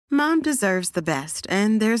Mom deserves the best,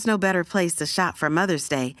 and there's no better place to shop for Mother's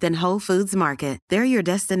Day than Whole Foods Market. They're your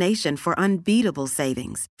destination for unbeatable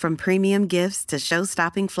savings, from premium gifts to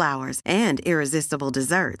show-stopping flowers and irresistible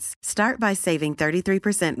desserts. Start by saving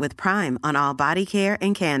 33% with Prime on all body care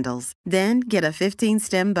and candles. Then get a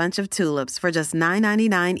 15-stem bunch of tulips for just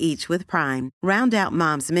 $9.99 each with Prime. Round out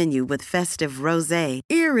Mom's menu with festive rosé,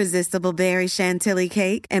 irresistible berry chantilly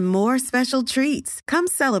cake, and more special treats. Come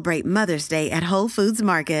celebrate Mother's Day at Whole Foods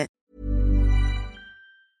Market.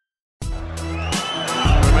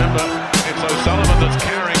 Remember, it's O'Sullivan that's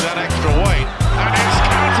carrying that extra weight, and it's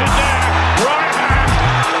counted there. Right hand,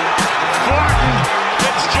 flattened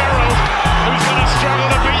Fitzgerald, who's going to struggle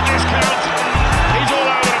to beat this count. He's all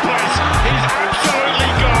over the place. He's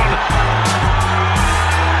absolutely gone.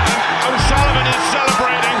 And O'Sullivan is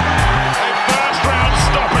celebrating a first-round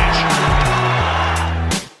stoppage.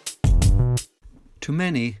 To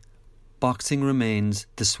many, boxing remains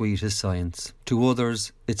the sweetest science. To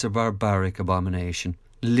others, it's a barbaric abomination,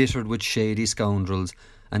 littered with shady scoundrels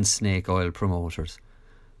and snake oil promoters.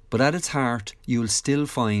 But at its heart, you'll still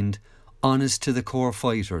find honest to the core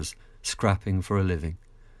fighters scrapping for a living.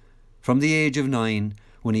 From the age of 9,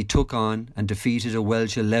 when he took on and defeated a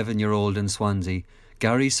Welsh 11-year-old in Swansea,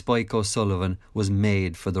 Gary Spike O'Sullivan was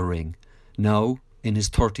made for the ring. Now, in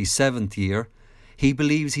his 37th year, he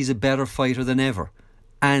believes he's a better fighter than ever,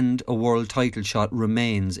 and a world title shot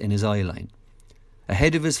remains in his eyeline.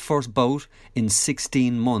 Ahead of his first bout in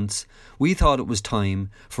 16 months, we thought it was time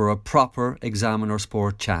for a proper Examiner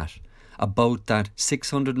Sport chat about that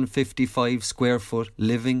 655 square foot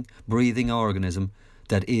living, breathing organism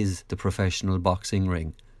that is the professional boxing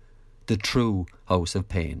ring. The true House of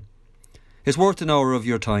Pain. It's worth an hour of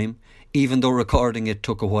your time, even though recording it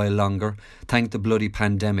took a while longer. Thank the bloody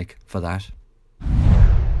pandemic for that.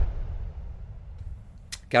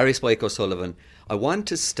 Gary Spike O'Sullivan, I want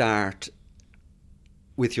to start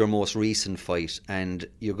with your most recent fight, and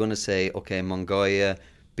you're going to say, okay, Mongolia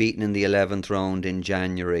beaten in the 11th round in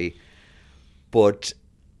January, but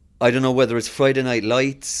I don't know whether it's Friday Night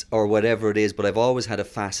Lights or whatever it is, but I've always had a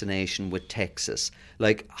fascination with Texas.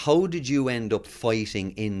 Like, how did you end up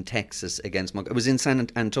fighting in Texas against Mongolia? It was in San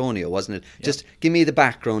Antonio, wasn't it? Yep. Just give me the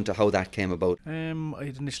background to how that came about.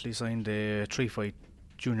 I'd initially signed a 3-fight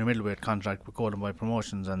junior middleweight contract with Golden Boy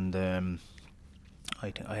Promotions, and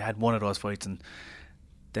I had one of those fights, and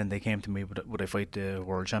then they came to me, would I fight the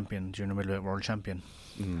world champion, junior middleweight world champion,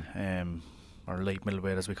 or light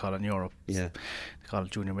middleweight as we call it in Europe. Yeah, they call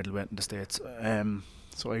it junior middleweight in the States.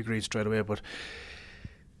 So I agreed straight away, but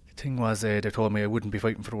the thing was, they told me I wouldn't be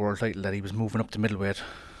fighting for the world title, that he was moving up to middleweight,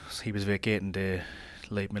 so he was vacating the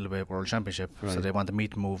light middleweight world championship, right. So they wanted me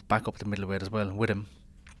to move back up to middleweight as well with him.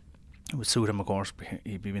 It would suit him, of course,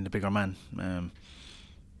 he'd be the bigger man,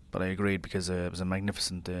 but I agreed because it was a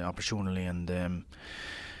magnificent opportunity, and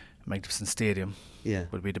magnificent stadium. Yeah,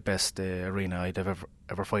 would be the best arena I'd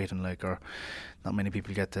ever fight in. Like, or not many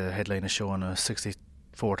people get to headline a show on a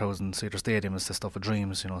 64,000 seater stadium. It's the stuff of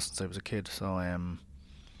dreams, since I was a kid. So,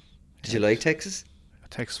 did you like Texas?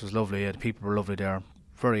 Texas was lovely. Yeah, the people were lovely there.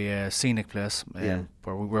 Very scenic place.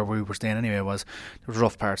 Where we were staying anyway was, there was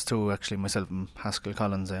rough parts too. Actually, myself and Haskell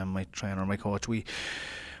Collins, my trainer, my coach, we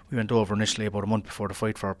went over initially about a month before the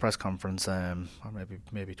fight for a press conference, or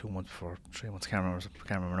maybe 2 months before, 3 months. I can't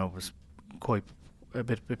remember now. It was quite a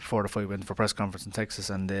bit before the fight. We went for a press conference in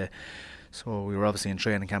Texas, and so we were obviously in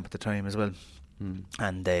training camp at the time as well.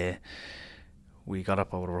 And we got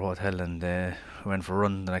up out of our hotel and we went for a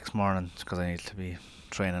run the next morning because I needed to be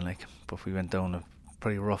training. But we went down a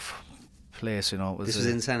pretty rough place. It was, this was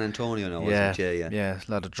in San Antonio now, wasn't it? Yeah,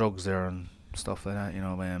 a lot of drugs there and stuff like that.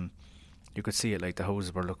 You could see it, like the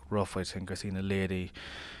houses were looking rough. I think I seen a lady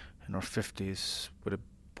in her 50s with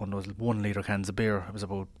one of those 1 litre cans of beer. It was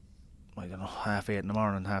about, I don't know, 8:30 in the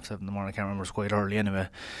morning, 7:30 in the morning. I can't remember. It was quite early anyway.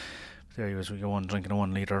 But there he was, drinking a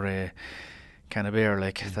 1 litre can of beer,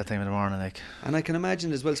 at that time of the morning. And I can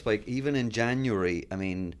imagine as well, Spike, even in January,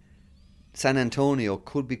 San Antonio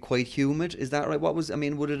could be quite humid. Is that right?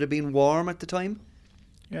 Would it have been warm at the time?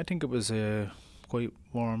 Yeah, I think it was quite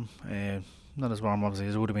warm. Not as warm, obviously,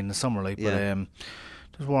 as it would have been in the summer, but it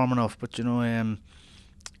was warm enough. But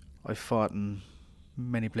I fought in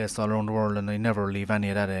many places all around the world, and I never leave any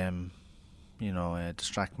of that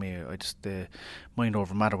distract me. I just mind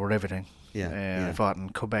over matter with everything. I fought in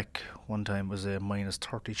Quebec one time. It was minus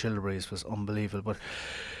 30 chill breeze. It was unbelievable, but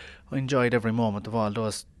I enjoyed every moment of all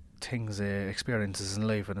those things, experiences in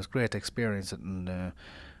life, and it's great to experience it. And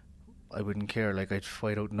I wouldn't care. I'd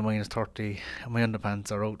fight out in the minus 30 in my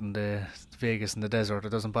underpants, or out in the Vegas in the desert. It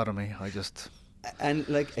doesn't bother me. I just... And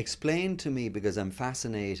explain to me, because I'm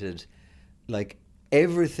fascinated,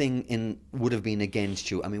 everything would have been against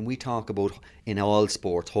you. I mean, we talk about in all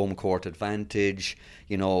sports home court advantage,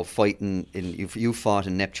 fighting you fought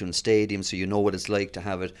in Neptune Stadium, so you know what it's like to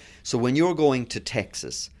have it. So when you're going to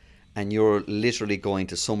Texas and you're literally going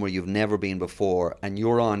to somewhere you've never been before, and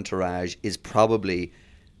your entourage is probably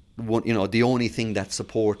the only thing that's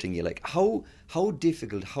supporting you, like how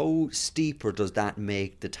difficult, how steeper does that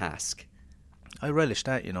make the task? I relish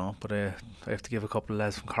that, but I have to give a couple of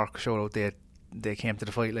lads from Cork a shout out. They came to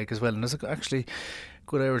the fight like as well, and there's actually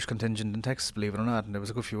good Irish contingent in Texas, believe it or not, and there was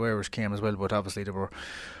a good few Irish came as well, but obviously they were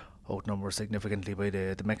outnumbered significantly by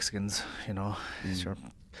the Mexicans. Sure,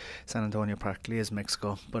 San Antonio practically is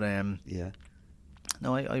Mexico, but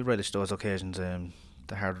no, I relish those occasions.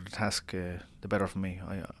 The harder the task, the better for me.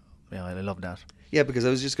 I love that. Yeah, because I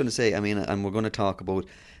was just going to say, I mean, and we're going to talk about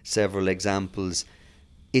several examples.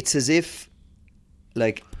 It's as if,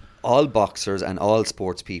 like, all boxers and all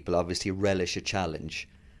sports people obviously relish a challenge,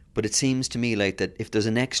 but it seems to me like that if there's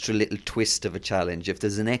an extra little twist of a challenge, if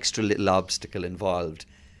there's an extra little obstacle involved,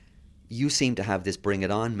 you seem to have this bring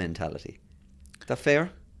it on mentality. Is that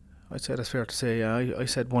fair? I'd say that's fair to say. Yeah, I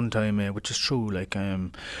said one time, which is true, like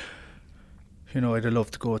I'd have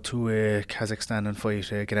loved to go to Kazakhstan and fight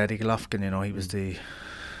Gennady Golovkin. He was the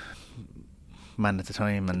man at the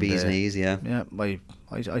time, and bees knees, yeah.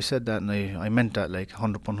 I said that, and I meant that, like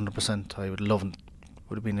 100%. I would love it.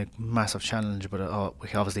 Would have been a massive challenge, but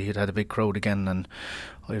obviously he'd had a big crowd again, and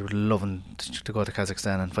I would love him to go to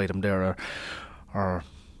Kazakhstan and fight him there, or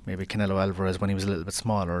maybe Canelo Alvarez when he was a little bit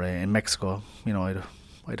smaller in Mexico.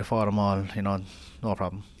 I'd have fought them all. No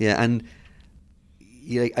problem. Yeah, and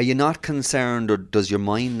are you not concerned, or does your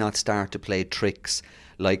mind not start to play tricks?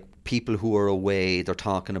 Like people who are away, they're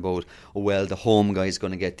talking about, the home guy's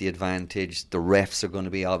going to get the advantage. The refs are going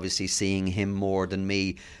to be obviously seeing him more than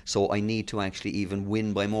me, so I need to actually even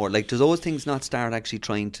win by more. Like, do those things not start actually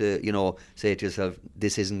trying to, say to yourself,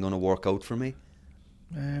 this isn't going to work out for me?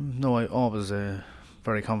 No, I always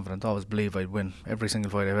very confident. Always believe I'd win every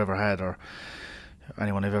single fight I've ever had, or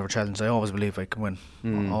anyone I've ever challenged. I always believe I can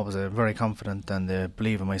win. Always very confident and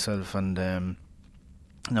believe in myself. And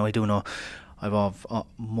now I do know. I've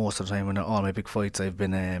most of the time in all my big fights I've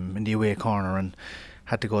been in the away corner and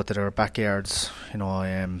had to go to their backyards.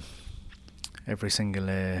 Every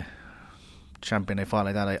single champion I fought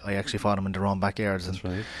like that, I actually fought them in their own backyards. That's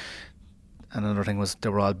right. And another thing was they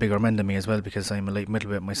were all bigger men than me as well, because I'm a light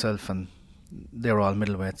middleweight myself and they were all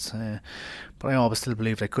middleweights. But I always still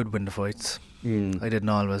believed I could win the fights. I didn't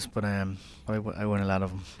always, but I won a lot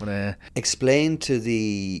of them. But explain to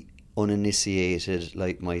the uninitiated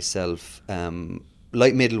like myself,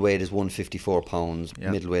 light middleweight is 154 pounds,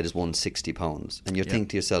 middleweight is 160 pounds, and you think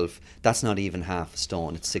to yourself, that's not even half a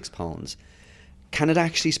stone, it's 6 pounds. Can it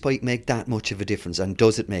actually, Spike, make that much of a difference, and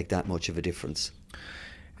does it make that much of a difference?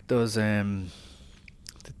 It does. The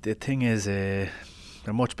thing is, they're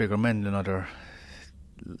much bigger men than other.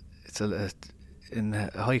 In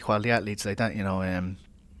high quality athletes like that,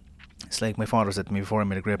 it's like my father said to me before. He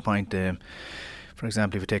made a great point. For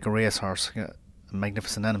example, if you take a racehorse, a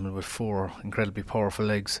magnificent animal with 4 incredibly powerful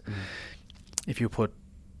legs, if you put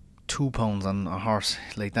 2 pounds on a horse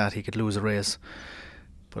like that, he could lose a race.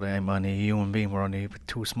 But I'm only a human being. We're only with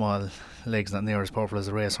 2 small legs, not near as powerful as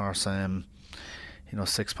a racehorse.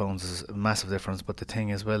 6 pounds is a massive difference. But the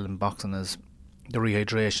thing as well in boxing is the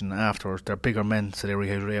rehydration afterwards. They're bigger men, so they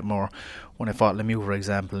rehydrate more. When I fought Lemieux, for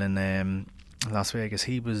example, in Las Vegas,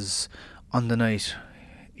 he was on the night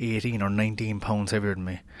 18 or 19 pounds heavier than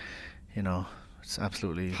me. It's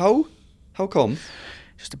absolutely... How come?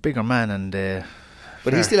 Just a bigger man, and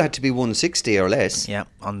but he still had to be 160 or less. Yeah,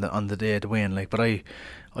 on the day of the weigh-in, but I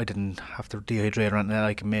didn't have to dehydrate or anything.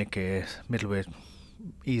 I can make a middleweight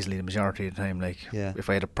easily the majority of the time. If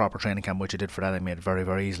I had a proper training camp, which I did for that, I made it very,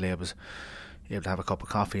 very easily. I was able to have a cup of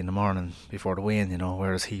coffee in the morning before the weigh-in,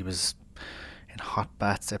 whereas he was in hot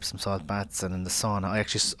baths, Epsom salt baths, and in the sauna.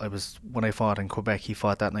 I was when I fought in Quebec, he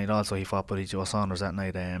fought that night also. He fought Buddy Joe Saunders that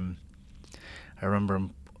night. I remember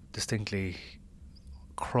him distinctly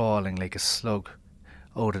crawling like a slug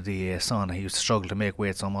out of the sauna. He struggled to make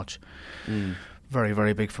weight so much. Very,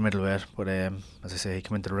 very big for middleweight. But as I say, he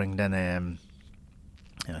came into the ring then.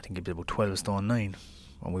 I think he was about 12 stone 9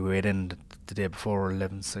 when we weighed in the day before,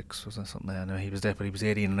 11.6 was something like that. He was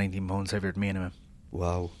 18 or 19 pounds heavier than me anyway.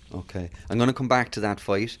 Wow, okay. I'm going to come back to that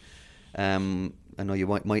fight. I know you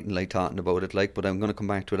mightn't like talking about it, but I'm going to come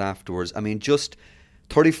back to it afterwards. I mean, just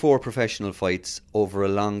 34 professional fights over a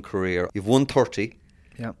long career. You've won 30.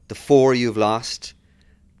 Yeah. The 4 you've lost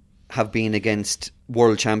have been against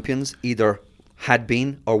world champions, either had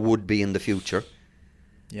been or would be in the future.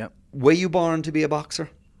 Yeah. Were you born to be a boxer?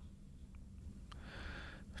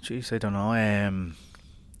 Jeez, I don't know.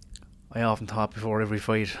 I often thought before every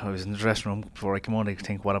fight, I was in the dressing room before I came on, I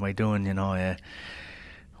think, what am I doing? Why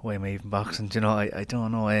am I even boxing? I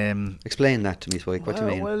don't know. Explain that to me, Spike. What do you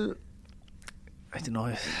mean? Well, I don't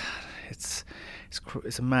know. It's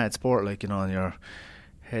a mad sport, like, and you're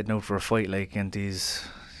heading out for a fight, like, and these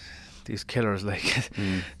killers, like,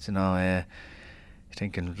 you're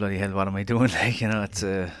thinking, bloody hell, what am I doing? Like, it's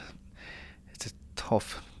a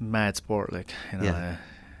tough, mad sport, like, I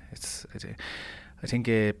think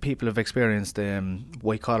people have experienced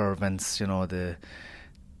white collar events.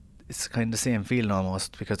 It's kind of the same feeling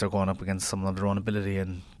almost, because they're going up against someone of their own ability,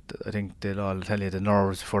 and I think they'll all tell you the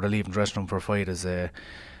nerves before they leave the dressing room for a fight is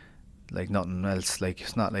like nothing else. Like,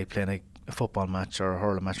 it's not like playing a football match or a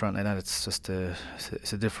hurling match or anything like that. It's just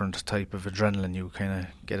it's a different type of adrenaline you kind of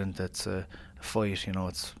get into. It's a fight,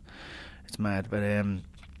 it's mad. But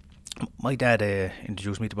my dad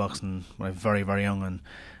introduced me to boxing when I was very, very young, and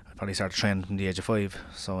I probably started training from the age of 5.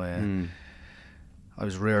 So I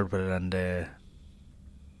was reared with it, and I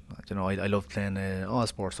loved playing all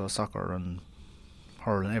sports, so soccer and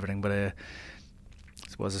hurling and everything. But I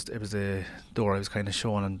suppose it was the door I was kind of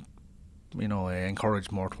shown and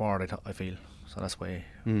encouraged more toward. I feel so that's why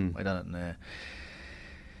I done it.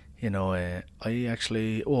 And I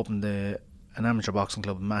actually opened an amateur boxing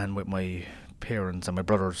club in Mahon with my parents and my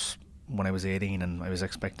brothers when I was 18, and I was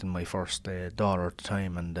expecting my first daughter at the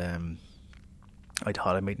time, and I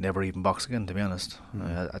thought I might never even box again, to be honest.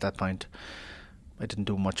 At that point, I didn't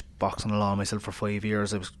do much boxing along myself for 5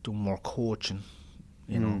 years. I was doing more coaching,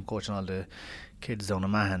 coaching all the kids down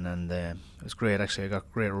in Mahon, and it was great. Actually, I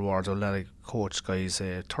got great rewards. A lot of coach guys,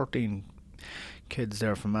 13 kids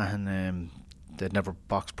there from Mahon, they'd never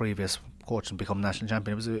boxed previous, coached and become national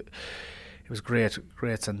champion. It was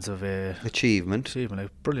great sense of achievement.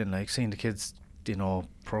 Like, brilliant, like seeing the kids,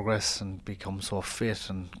 progress and become so fit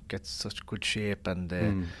and get such good shape,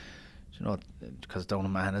 and because down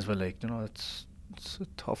in Mahon as well, like, it's a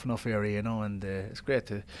tough enough area, and it's great.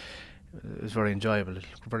 It was very enjoyable,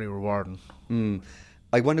 very rewarding.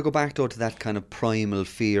 I want to go back though to that kind of primal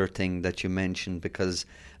fear thing that you mentioned, because,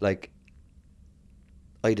 like,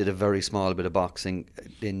 I did a very small bit of boxing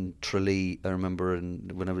in Tralee. I remember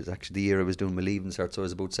when I was actually the year I was doing my leaving cert, so I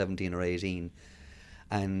was about 17 or 18.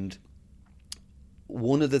 And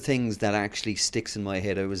one of the things that actually sticks in my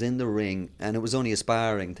head, I was in the ring, and it was only a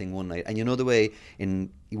sparring thing one night. And the way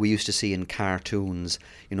we used to see in cartoons,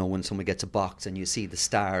 when someone gets a box and you see the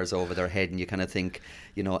stars over their head, and you kind of think,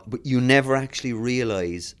 but you never actually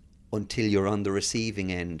realise until you're on the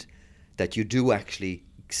receiving end that you do actually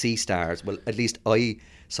see stars. Well, at least I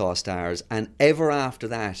saw stars, and ever after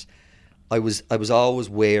that I was always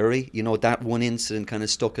wary. That one incident kind of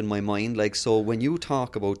stuck in my mind. Like, so when you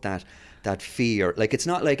talk about that fear, like, it's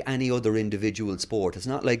not like any other individual sport. It's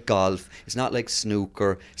not like golf, it's not like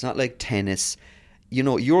snooker, it's not like tennis.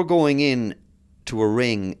 You're going in to a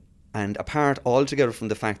ring, and apart altogether from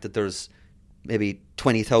the fact that there's maybe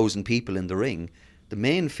 20,000 people in the ring, the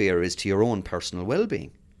main fear is to your own personal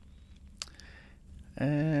well-being.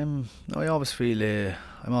 I always feel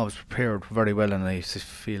I'm always prepared very well, and I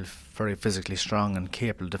feel very physically strong and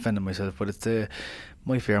capable of defending myself. But it's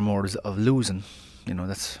my fear more is of losing.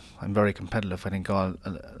 I'm very competitive. I think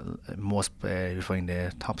most you find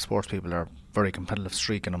top sports people are very competitive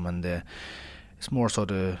streak in them, and it's more so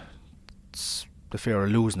the fear of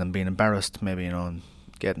losing and being embarrassed, maybe, and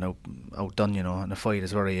getting outdone. And the fight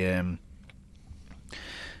is very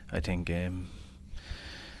I think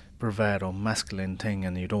bravado, masculine thing,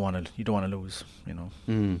 and you don't want to lose.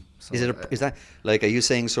 So, is that like, are you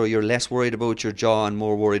saying so you're less worried about your jaw and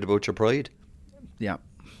more worried about your pride? Yeah,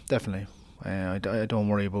 definitely. I don't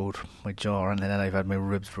worry about my jaw, and then I've had my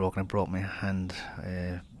ribs broken. I broke my hand,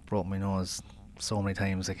 broke my nose so many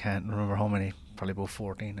times I can't remember how many. Probably about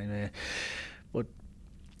 14. But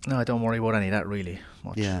no, I don't worry about any of that really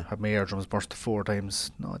much. Yeah. Had my eardrums burst 4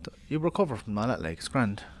 times. No, you recover from all that. Like, it's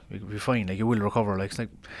grand. You'll be fine. Like, you will recover. Like, it's like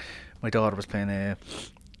my daughter was playing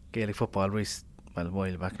Gaelic football a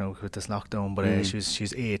while back now with this lockdown, but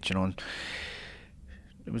she's 8, and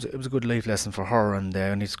it was a good life lesson for her, and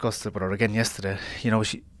I discussed it with her again yesterday.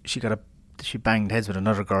 She banged heads with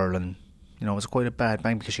another girl, and it was quite a bad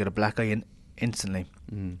bang because she got a black eye instantly.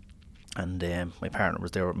 And my partner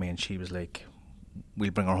was there with me, and she was like,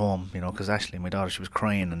 we'll bring her home, because Ashley, my daughter, she was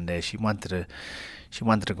crying, and she wanted to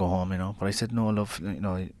go home, but I said, no, love,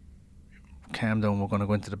 calm down, we're going to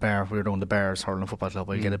go into the bar. We're down the bars, hurling football club.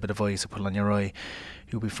 I'll get a bit of ice, I'll put it on your eye,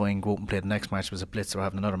 you'll be fine, go out and play the next match. It was a blitz, or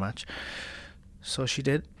having another match. So she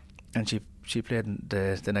did, and she played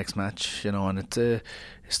the next match, and it's a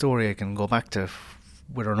story I can go back to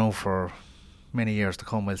with her now for many years to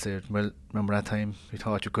come, I'll say, well, remember that time you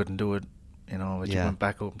thought you couldn't do it, you know, but you went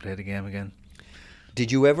back up and played the game again.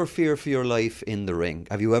 Did you ever fear for your life in the ring?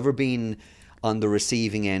 Have you ever been on the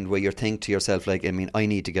receiving end where you think to yourself, like, I mean, I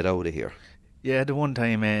need to get out of here? Yeah, the one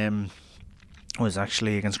time was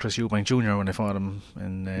actually against Chris Eubank Jr. when I fought him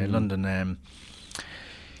in London.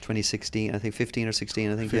 2016, I think 15 or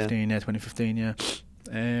 16, I think. 2015, yeah.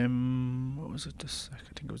 What was it? I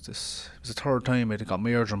think it was this. It was the third time I got my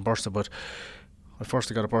eardrum bursted, but I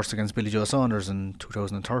first got a burst against Billy Joe Saunders in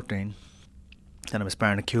 2013. Then I was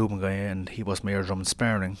sparring a Cuban guy, and he was my eardrum in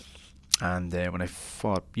sparring. And when I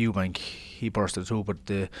fought Eubank, he bursted too, but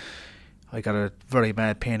I got a very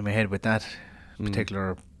bad pain in my head with that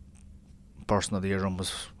particular bursting of the eardrum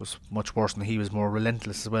was much worse, and he was more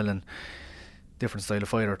relentless as well, and different style of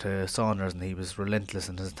fighter to Saunders, and he was relentless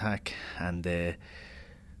in his attack, and I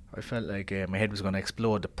felt like my head was going to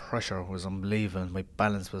explode. The pressure was unbelievable, my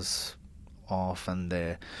balance was off, and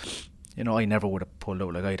you know, I never would have pulled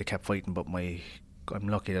out. Like, I'd have kept fighting, but I'm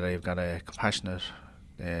lucky that I've got a compassionate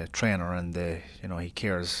trainer, and you know, he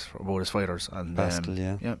cares about his fighters. And Pascal,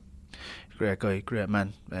 yeah, great guy, great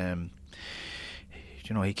man.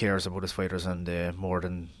 You know, he cares about his fighters, and more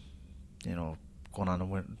than, you know, going on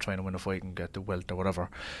and trying to win a fight and get the welt or whatever.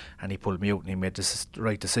 And he pulled me out, and he made the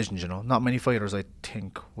right decisions. You know, not many fighters, I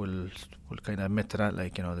think, will kind of admit to that.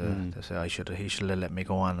 Like, you know, they say he should have let me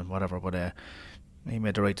go on and whatever. But he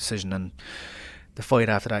made the right decision. And the fight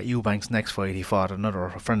after that, Eubank's next fight, he fought a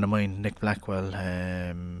friend of mine, Nick Blackwell.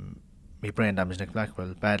 He brain damaged Nick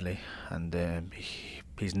Blackwell badly, and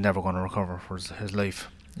he's never going to recover for his life.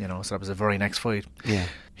 You know, so that was the very next fight. Yeah,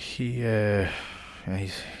 he's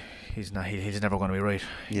never going to be right.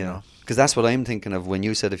 Yeah, you know, because that's what I'm thinking of when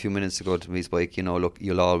you said a few minutes ago to me, Spike. You know, look,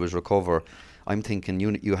 you'll always recover. I'm thinking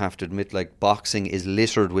you have to admit, like, boxing is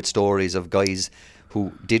littered with stories of guys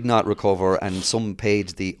who did not recover, and some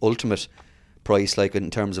paid the ultimate price, like, in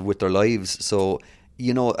terms of with their lives. So,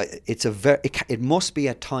 you know, it's it must be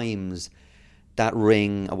at times, that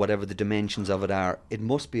ring, or whatever the dimensions of it are, it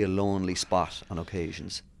must be a lonely spot on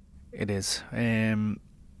occasions. It is.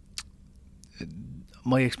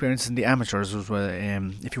 My experience in the amateurs was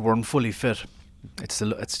if you weren't fully fit, it's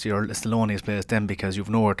the loneliest place then, because you've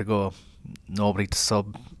nowhere to go, nobody to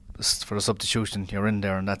sub for a substitution. You're in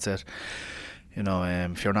there and that's it. You know,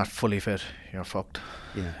 if you're not fully fit, you're fucked.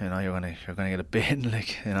 Yeah. You know, you're gonna get a bin,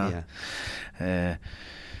 like, you know. Yeah.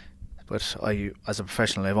 But I, as a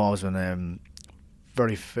professional, I've always been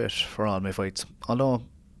very fit for all my fights. Although,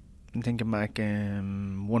 I'm thinking back,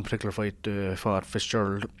 one particular fight, I fought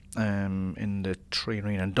Fitzgerald in the Tree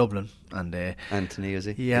Arena in Dublin, and Anthony, is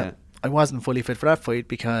he? Yeah, I wasn't fully fit for that fight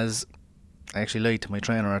because I actually lied to my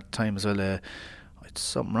trainer at the time as well. I had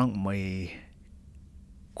something wrong with my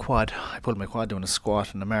quad. I pulled my quad doing a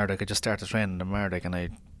squat in the Mardyk. I just started training in the Mardyk, and I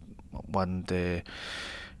wasn't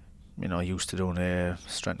used to doing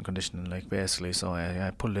strength and conditioning, like, basically. So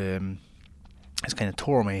I pulled it's kind of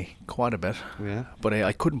tore me quite a bit. Yeah. But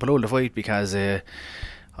I couldn't pull out the fight because I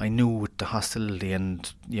knew with the hostility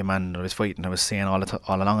and the man I was fighting, I was saying all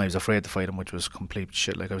along I was afraid to fight him, which was complete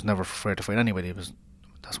shit. Like, I was never afraid to fight anybody.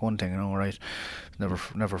 That's one thing, you know, right?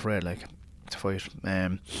 Never afraid, like, to fight.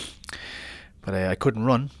 But I couldn't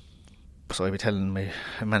run. So I'd be telling my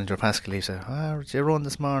manager Pascal, he'd say, did you run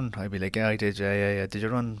this morning? I'd be like, yeah, I did, yeah. Did you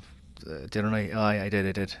run? Didn't I? I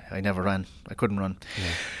did. I never ran. I couldn't run.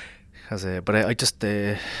 Yeah. But I just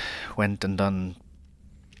went and done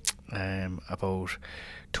about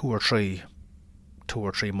 2 or 3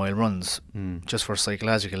 mile runs just for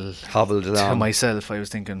psychological hobbled along to myself. I was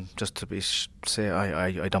thinking just to say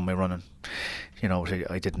I done my running, you know.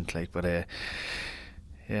 I didn't, like, but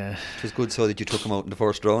yeah. It was good so that you took him out in the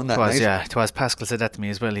first round that night. Yeah, it was. Pascal said that to me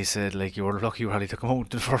as well. He said, like, you were lucky you hardly took him out in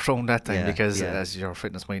the first round that time, because as your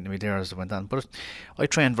fitness might be there as it went on. But I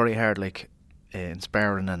trained very hard, like, in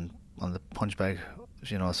sparring and on the punch bag,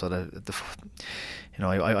 you know, so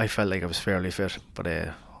I felt like I was fairly fit, but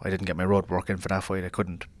I didn't get my road work in for that fight. I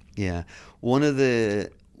couldn't. Yeah, one of the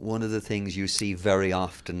things you see very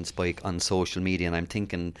often, Spike, on social media, and I'm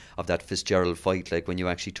thinking of that Fitzgerald fight, like when you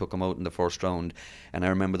actually took him out in the first round, and I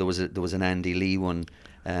remember there was an Andy Lee one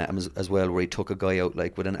as well, where he took a guy out,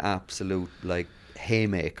 like, with an absolute, like,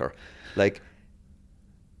 haymaker, like.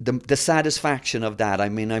 The satisfaction of that, I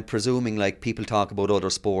mean, I'm presuming, like, people talk about other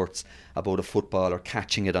sports, about a footballer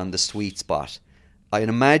catching it on the sweet spot. I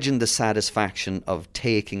imagine the satisfaction of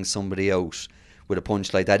taking somebody out with a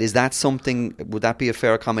punch like that. Is that something, would that be a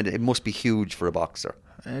fair comment? It must be huge for a boxer.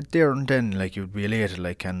 There and then, like, you'd be elated,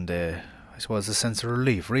 like, and I suppose a sense of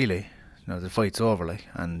relief, really. You know, the fight's over, like,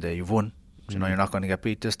 and you've won. You know, you're not going to get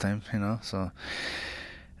beat this time, you know, so...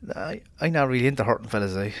 I'm not really into hurting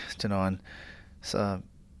fellas, you know, and so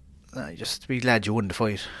I just be glad you won the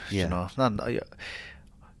fight. Yeah. You know, not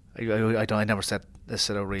I never set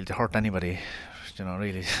out really to hurt anybody. You know,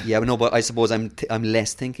 really. Yeah, but no, but I suppose I'm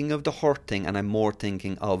less thinking of the hurt thing, and I'm more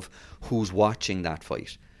thinking of who's watching that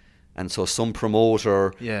fight. And so some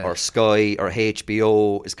promoter or Sky or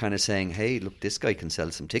HBO is kind of saying, hey, look, this guy can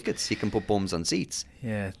sell some tickets. He can put bums on seats.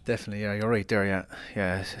 Yeah, definitely. Yeah, you're right there.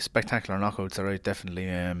 Yeah, spectacular knockouts are right. Definitely,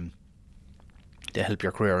 they help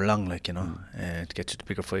your career along, like, you know, to get you to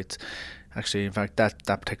bigger fights. Actually, in fact, that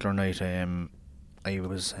particular night, I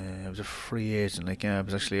was a free agent. Like, I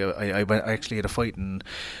was actually I actually had a fight in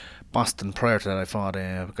Boston prior to that. I fought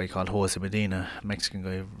a guy called Jose Medina, a Mexican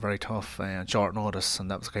guy, very tough, on short notice, and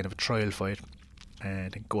that was kind of a trial fight. I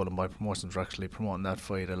think Golden Boy Promotions were actually promoting that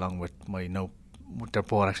fight along with they're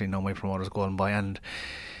both actually my promoters, Golden Boy and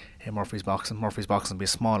Murphy's Boxing. Murphy's Boxing be a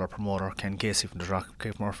smaller promoter, Ken Casey from the Rock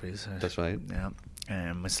Cape Murphy's. That's right. Yeah.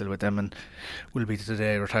 I'm still with them and will be to the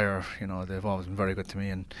day I retire. You know, they've always been very good to me,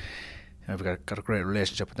 and I've got a great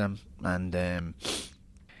relationship with them. And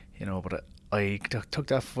you know, but I took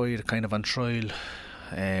that fight kind of on trial,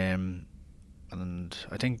 and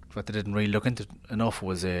I think what they didn't really look into enough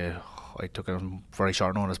was I took it on very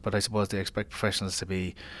short notice. But I suppose they expect professionals to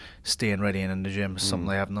be staying ready and in the gym, something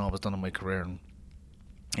I haven't always done in my career. And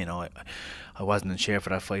you know, I wasn't in shape for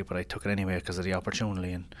that fight, but I took it anyway because of the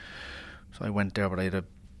opportunity. And so I went there, but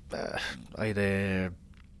I had a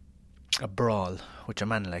brawl with a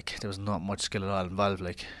man. Like, there was not much skill at all involved.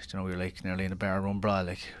 Like, you know, we were like nearly in a barroom brawl.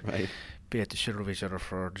 Like, right. Beat the shit out of each other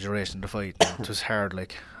for the duration of the fight. It was hard.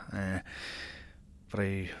 Like, but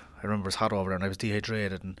I remember it was hot over there, and I was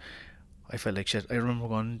dehydrated, and I felt like shit. I remember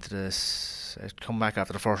going into this. I'd come back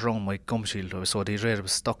after the first round. My gum shield, I was so dehydrated, it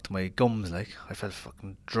was stuck to my gums. Like, I felt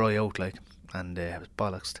fucking dry out. Like, and I was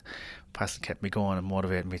bollocks. Pascal kept me going and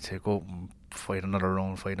motivated me to go and fight another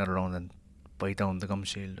round, and bite down the gum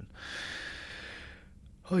shield.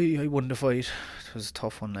 And I won the fight. It was a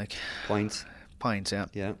tough one. Like, Points,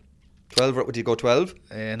 yeah. 12. Would you go 12?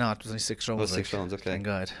 No, it was only 6 rounds. Oh, 6 rounds. Okay. Thank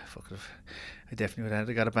God. Fuck it. I definitely would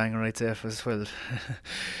have got a banger right there as well.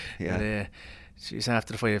 Yeah. But, geez,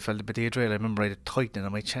 after the fight I felt a bit dehydrated. I remember I had a tightening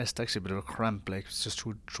on my chest, actually, a bit of a cramp. Like, it was just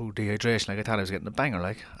through dehydration. Like, I thought I was getting a banger.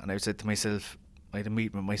 Like, and I said to myself, I had a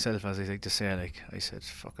meeting with myself, as I like to say. Like, I said,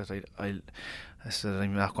 fuck it. I said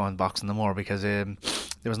I'm not going boxing no more, because there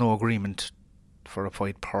was no agreement for a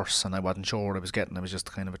fight purse, and I wasn't sure what I was getting. It was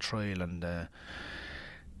just kind of a trial, and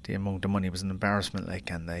the amount of money was an embarrassment. Like,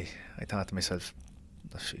 and I thought to myself,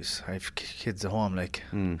 jeez, I have kids at home. Like,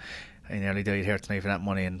 I nearly died here tonight for that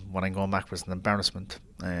money, and what I'm going back was an embarrassment.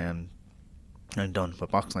 I'm done. But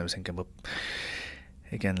boxing, I was thinking, but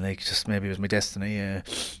again, like, just maybe it was my destiny. You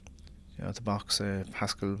know, to box.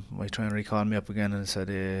 Pascal, my trainer, he called me up again and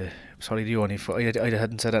said, sorry, do you only I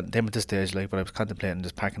hadn't said that to him at this stage, like, but I was contemplating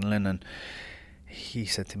just packing it in, and he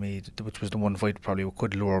said to me, which was the one fight probably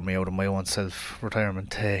could lure me out of my own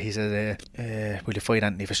self-retirement, he said, will you fight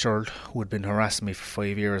Anthony Fitzgerald, who had been harassing me for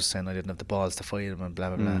 5 years, saying I didn't have the balls to fight him and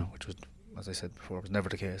blah blah blah, which was, as I said before, was never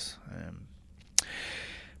the case.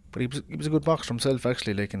 But he was a good boxer himself,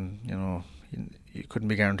 actually. Like, and you know, you couldn't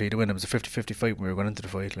be guaranteed to win. It was a 50-50 fight when we were going into the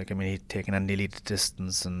fight. Like, I mean, he'd taken Andy Lee the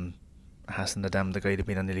distance, and Hassan the Dam, the guy to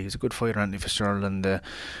beat Andy Lee. He was a good fighter, Anthony Fitzgerald. And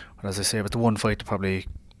as I say, but the one fight probably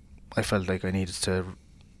I felt like I needed to.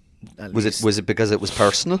 Was it because it was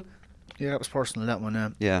personal? Yeah, it was personal, that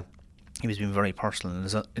one. Yeah. He was being very personal, and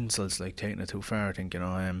his insults, like, taking it too far, I think, you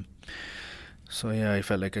know. So yeah, I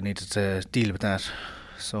felt like I needed to deal with that.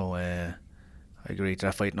 So I agreed to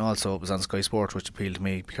that fight, and also it was on Sky Sports, which appealed to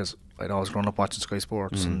me because I'd always grown up watching Sky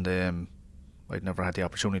Sports, and I'd never had the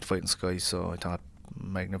opportunity to fight in Sky, so I thought,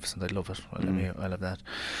 magnificent, I'd love it. I'll have that.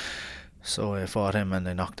 So I fought him, and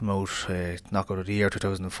I knocked him out, knockout of the year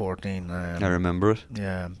 2014. I remember it.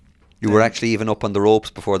 Yeah. You were actually even up on the ropes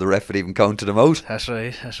before the ref had even counted him out. That's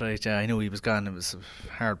right. Yeah, I knew he was gone. It was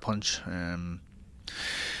a hard punch. You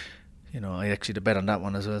know, I actually did bet on that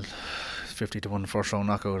one as well. 50-1 first round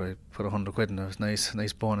knockout. I put £100 in. It was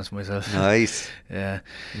nice bonus for myself. Nice. Yeah.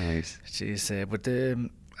 Nice. Jeez, but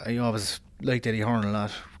I always liked Eddie Hearn a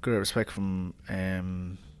lot. Great respect from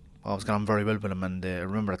always got on very well with him, and I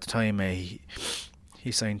remember at the time he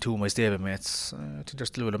signed 2 of my stable mates. I think they're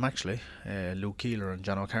still with him, actually. Luke Keeler and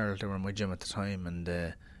John O'Carroll. They were in my gym at the time,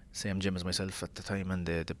 and same gym as myself at the time, and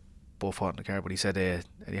they both fought in the car. But he said,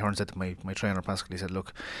 Eddie Hearn said to my trainer Pascal, he said,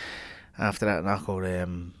 look, after that knockout, I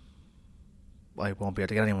won't be able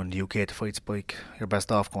to get anyone in the UK to fight Spike. You're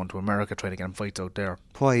best off going to America, trying to get him fights out there.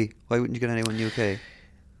 Why wouldn't you get anyone in the UK?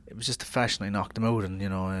 it was just the fashion I knocked him out, and it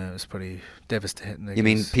was pretty devastating. Like, You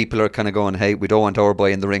mean people are kind of going, hey, we don't want our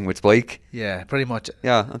boy in the ring with Spike? Yeah, pretty much.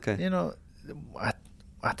 Yeah, okay.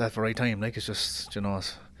 At that very time, like, it's just, I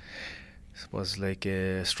suppose, like,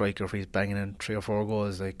 a striker, if he's banging in 3 or 4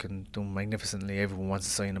 goals, like, and doing magnificently, everyone wants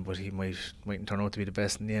to sign him, but he mightn't turn out to be the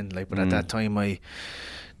best in the end. Like, but at that time, I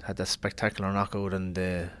had that spectacular knockout, and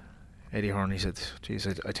Eddie Hearn, he said, "Geez,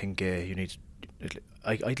 I think you need.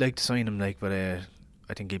 I'd like to sign him, like, but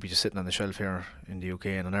I think he'd be just sitting on the shelf here in the UK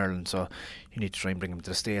and in Ireland, so you need to try and bring him to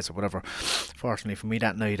the States or whatever." Fortunately for me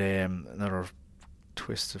that night, another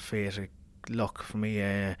twist of fate, luck for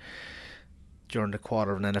me. During the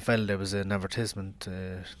quarter of an NFL, there was an advertisement,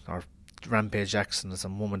 or Rampage Jackson and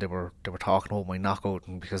some woman, they were talking about my knockout,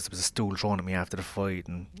 and because there was a stool thrown at me after the fight,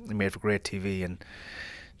 and it made for great TV, and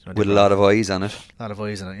with a lot of eyes on it. A lot of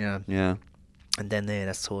eyes on it, yeah. Yeah. And then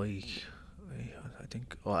that's how I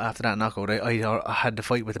think. Well, after that knockout, I had the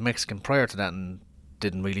fight with the Mexican prior to that, and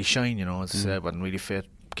didn't really shine. As I said, wasn't really fit.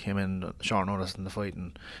 Came in short notice in the fight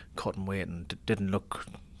and cutting weight, and didn't look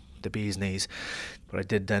the bee's knees. But I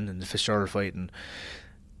did then in the Fitzgerald fight, and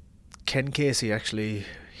Ken Casey actually,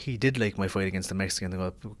 he did like my fight against the Mexican. They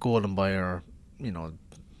got Golden Boy, or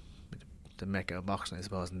the mecca of boxing, I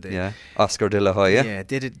suppose. And Oscar De La Hoya. Yeah,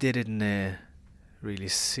 they didn't really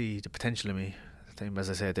see the potential in me at the time. As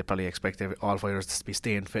I said, they probably expect all fighters to be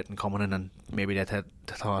staying fit and coming in, and maybe they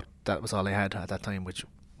thought that was all I had at that time, which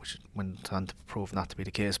went on to prove not to be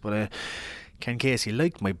the case. But Ken Casey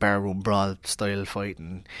liked my barroom brawl style fight,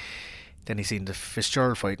 and then he seen the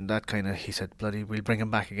Fitzgerald fight, and that kind of, he said, bloody, we'll bring him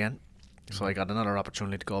back again. So I got another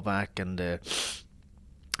opportunity to go back, and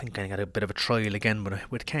kind of got a bit of a trial again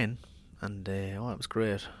with Ken, and it was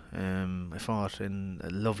great. I fought in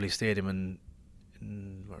a lovely stadium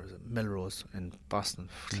in where was it, Melrose in Boston.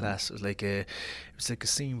 Class. It was like a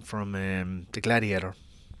scene from The Gladiator.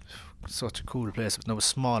 Such a cool place. It was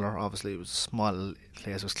smaller, obviously. It was a small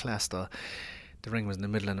place. It was class though. The ring was in the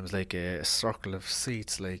middle, and it was like a circle of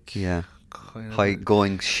seats, like high,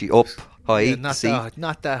 going up high. Yeah,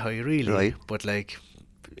 not that high really, right. But like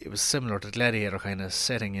it was similar to the Gladiator kind of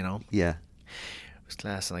setting, Yeah, it was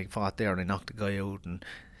class. And I fought there, and I knocked the guy out, and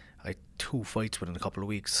I had 2 fights within a couple of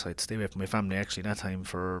weeks. I'd stay away from my family actually that time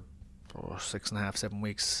for 6.5, 7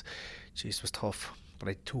 weeks. Jeez, it was tough. But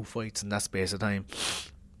I had 2 fights in that space of time,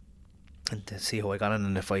 and to see how I got in,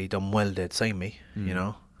 and if I done well, they'd sign me,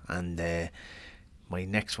 And my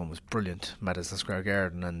next one was brilliant, Madison Square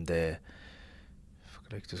Garden, and it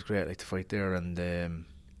was great, like, to fight there, and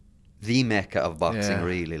the mecca of boxing,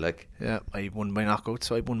 really, like. Yeah, I won by knockout,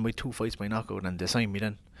 so I won my 2 fights by knockout, and they signed me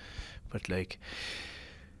then. But like,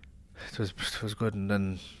 it was good, and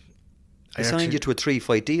then They signed you to a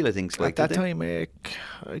 3-fight deal, I think. At that time, I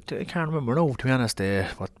can't remember now, to be honest.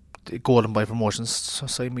 What Golden Boy Promotions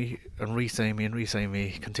signed me and re-signed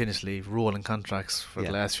me continuously, rolling contracts for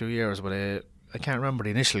the last few years. But I can't remember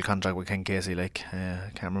the initial contract with Ken Casey. Like,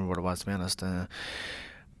 I can't remember what it was, to be honest.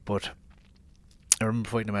 But I remember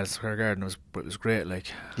fighting him at Square Garden. It was great. Like,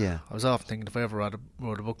 I was often thinking, if I ever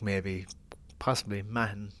wrote a book, maybe possibly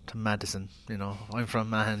Mahon to Madison. I'm from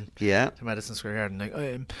Mahon to Madison Square Garden.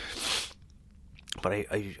 Like, but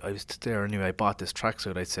I was there anyway. I bought this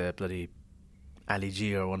tracksuit. I'd say bloody Ali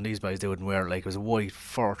G or one of these guys, they wouldn't wear it. Like, it was a white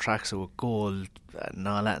fur tracksuit with gold and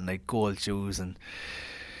all that, and like gold shoes. And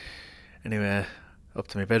anyway, up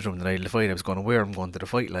to my bedroom the night of the fight, I was going to wear them going to the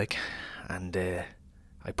fight, like, and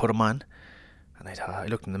I put them on, and I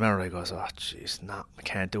looked in the mirror. I goes, oh jeez, nah, I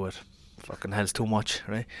can't do it. Fucking hell's too much,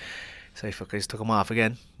 right? So I just took them off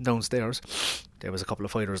again downstairs. There was a couple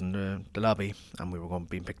of fighters in the lobby, and we were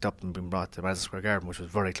being picked up and being brought to Madison Square Garden, which was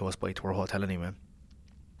very close by to our hotel anyway.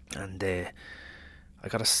 And I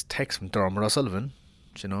got a text from Dermot O'Sullivan,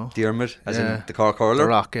 Dermot, as in the Cork hurler? The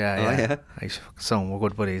Rock, yeah. We're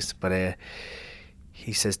good buddies. But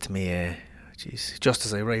he says to me, geez, just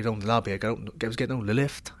as I ride down the lobby, I was getting out of the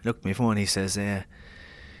lift. I looked at my phone, he says,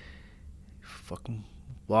 fucking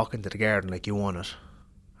walk into the garden like you want it.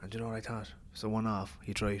 And you know what I thought? It's a one-off.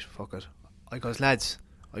 He'd right, fuck it. I goes, lads,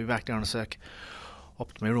 I'll be back there in a sec.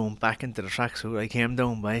 Up to my room, back into the tracksuit. I came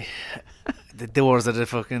down by the doors of the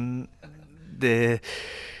fucking the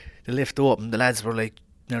lift opened. The lads were like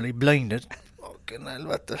nearly blinded. Fucking hell,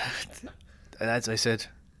 what the lads? I said,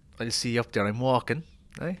 I'll see you up there. I'm walking.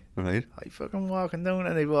 Right. I fucking walking down,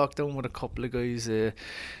 and I walked down with a couple of guys.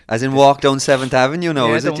 As in walk down 7th Avenue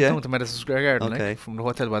now, is it? Yeah, down to Madison Square Garden, okay. Like, from the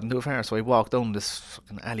hotel wasn't too far. So I walked down this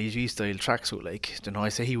fucking Ali G style tracksuit, like, I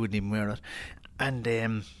say he wouldn't even wear it. And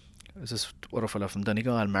there was this other fella from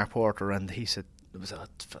Donegal, Mark Porter, and he said, there was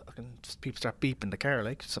people start beeping the car,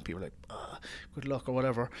 like some people like, good luck or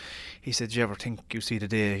whatever. He said, do you ever think you see the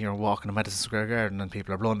day you're walking in Madison Square Garden and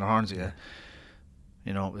people are blowing their horns at you?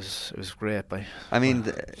 You know, it was great. I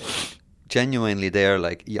mean, genuinely there,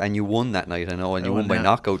 like, and you won that night, I know, and you won by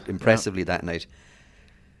knockout impressively that night.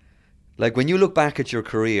 Like, when you look back at your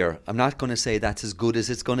career, I'm not going to say that's as good as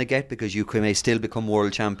it's going to get, because you may still become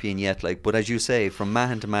world champion yet. Like, but as you say, from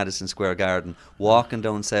Mahon to Madison Square Garden, walking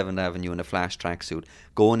down 7th Avenue in a flash tracksuit,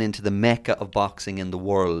 going into the mecca of boxing in the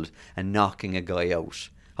world and knocking a guy out.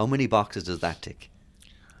 How many boxes does that tick?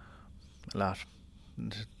 A lot.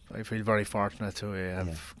 And I feel very fortunate to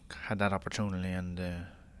have had that opportunity. And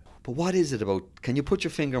but what is it about? Can you put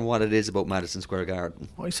your finger on what it is about Madison Square Garden?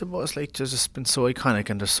 I suppose, like, there's just been so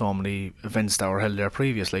iconic, and there's so many events that were held there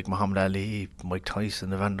previous, like Muhammad Ali, Mike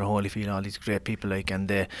Tyson, Evander Holyfield, all these great people, like,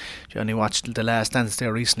 and you only watched The Last Dance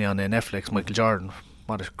there recently on Netflix. Michael Jordan,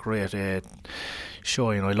 what a great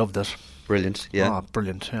show, you know, I loved it. Brilliant, yeah. Oh,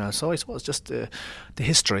 brilliant, yeah. So I suppose just the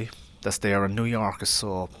history that's there in New York is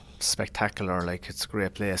so spectacular, like, it's a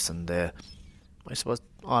great place, and I suppose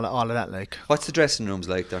all of that, like. What's the dressing rooms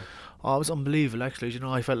like there? Oh, it was unbelievable, actually. You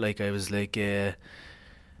know, I felt like I was like a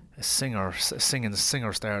singing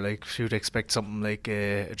star. Like, you'd expect something like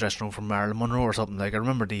a dressing room from Marilyn Monroe or something. Like, I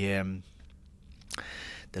remember the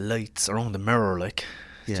lights around the mirror, like,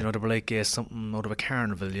 you know, they were like something out of a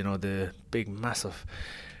carnival. You know, the big, massive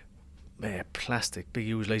plastic, big,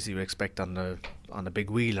 huge lights you would expect on the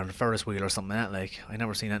big wheel, on the Ferris wheel or something like that. Like, I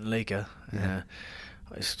never seen anything like it.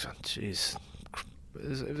 Jeez.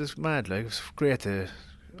 It was mad, like, it was great to.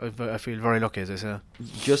 I feel very lucky, as I say.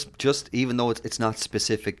 Just even though it's not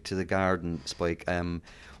specific to the garden, Spike.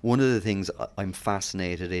 One of the things I'm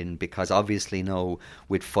fascinated in, because obviously now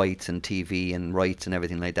with fights and TV and rights and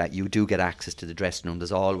everything like that, you do get access to the dressing room.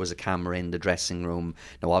 There's always a camera in the dressing room.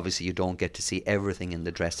 Now, obviously, you don't get to see everything in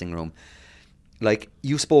the dressing room. Like,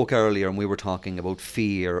 you spoke earlier and we were talking about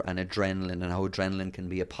fear and adrenaline, and how adrenaline can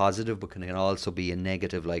be a positive but can also be a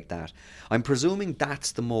negative like that. I'm presuming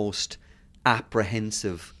that's the most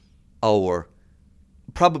apprehensive hour,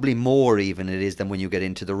 probably more even it is than when you get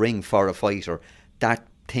into the ring for a fighter. That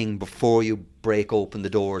thing before you break open the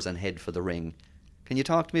doors and head for the ring. Can you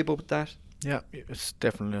talk to me about that? Yeah, it's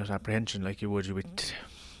definitely an apprehension, like, you'd be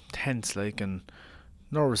tense, like, and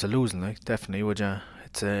nervous of losing, like, definitely, would you? I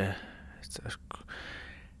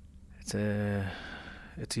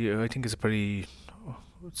think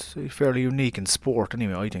it's a fairly unique in sport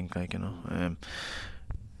anyway, I think, like, you know.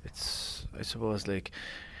 I suppose, like,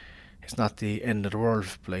 it's not the end of the world,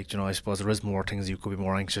 like, you know. I suppose there is more things you could be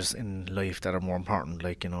more anxious in life that are more important,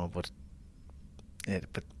 like, you know, but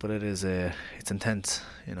it is it's intense,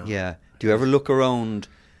 you know. Yeah. Do you ever look around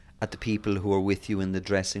at the people who are with you in the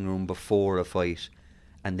dressing room before a fight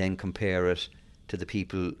and then compare it to the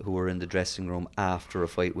people who are in the dressing room after a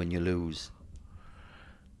fight when you lose?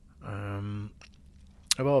 I've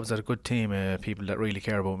always had a good team, people that really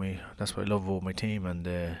care about me. That's what I love about my team, and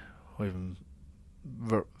I'm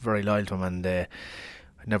very loyal to them, and I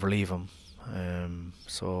never leave them.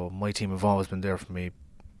 So my team have always been there for me.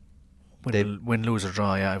 Win, lose or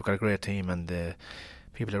draw, yeah, I've got a great team, and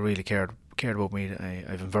people that really cared about me.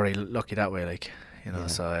 I've been very lucky that way, like, you know. Yeah.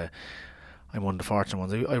 So I'm one of the fortunate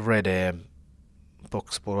ones. I've read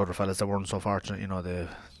books about other fellas that weren't so fortunate, you know,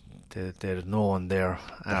 there's no one there.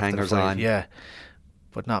 The hangers on. Yeah,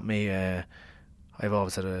 but not me. I've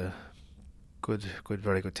always had a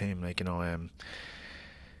very good team, like, you know.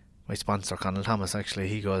 My sponsor, Conal Thomas, actually,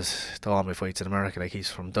 he goes to all my fights in America. Like, he's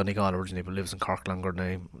from Donegal originally, but lives in Cork longer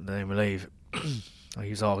than I'm alive.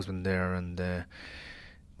 He's always been there, and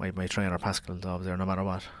my trainer Pascal's always there, no matter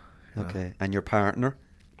what. Okay, and your partner,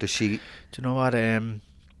 does she? Do you know what?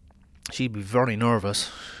 She'd be very nervous.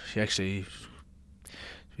 She'd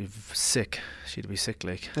be sick. She'd be sick,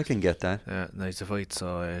 like. I can get that. Nights to fight,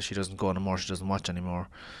 so she doesn't go anymore. She doesn't watch anymore.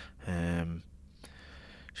 She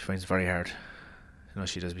finds it very hard. You know,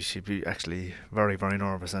 she'd be actually very, very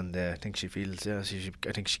nervous, and I think she feels, I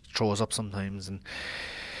think she throws up sometimes, and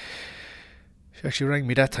she actually rang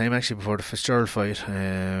me that time, actually, before the Fitzgerald fight.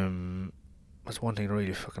 That's one thing that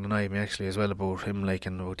really fucking annoyed me, actually, as well, about him, like,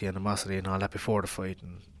 and about the animosity and all that before the fight,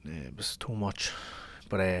 and it was too much.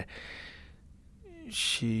 But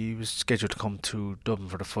she was scheduled to come to Dublin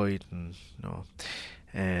for the fight, and, you know,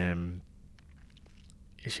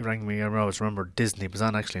 she rang me. I always remember Disney was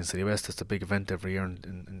on, actually, in City West. It's a big event every year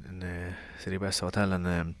in City West Hotel,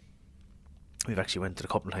 and we've actually went to a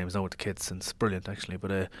couple of times now with the kids, and it's brilliant, actually.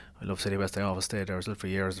 But I love City West. I always stayed there. I was there for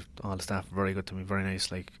years. All the staff are very good to me, very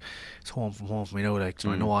nice. Like, it's home for me now, like,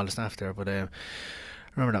 so I know all the staff there. But I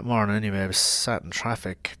remember that morning anyway, I was sat in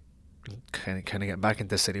traffic kind of getting back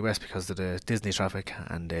into City West because of the Disney traffic,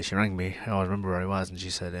 and she rang me. I always remember where I was, and she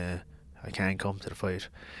said, I can't come to the fight.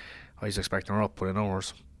 I was expecting her up within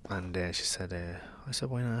hours, and she said, I said,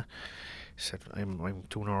 why not? She said, I'm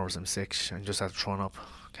 2 hours, I'm sick, and just had thrown up,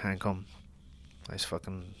 can't come. I was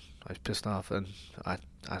pissed off and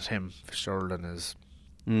at him, Fitzgerald and his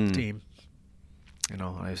team. You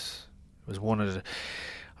know, I was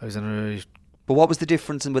in a. But what was the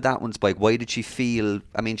difference with that one, Spike? Why did she feel?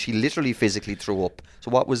 I mean, she literally physically threw up.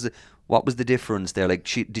 So what was the difference there? Like,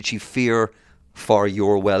 did she fear for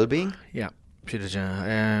your well-being? Yeah, she did.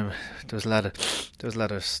 Yeah. There was a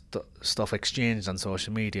lot of stuff exchanged on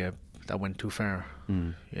social media that went too far.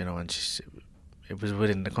 You know, and it was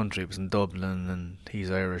within the country. It was in Dublin, and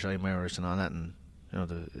he's Irish, I'm Irish, and all that, and you know,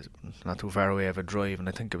 not too far away of a drive. And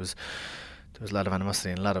I think there was a lot of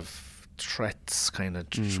animosity and a lot of threats kind of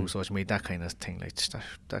through social media, that kind of thing, like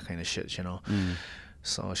that kind of shit, you know.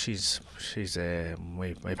 So she's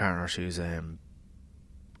my partner. She's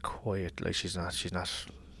quiet, like she's not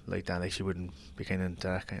like that. Like she wouldn't be kind of into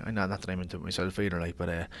that kind. Not that I'm into it myself either, like.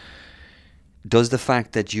 But does the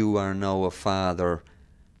fact that you are now a father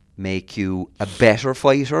make you a better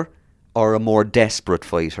fighter or a more desperate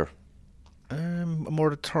fighter? A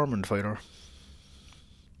more determined fighter.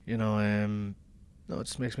 You know, no, it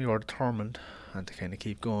just makes me more determined and to kind of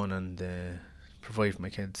keep going and provide for my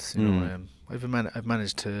kids. You know, I've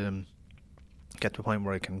managed to get to a point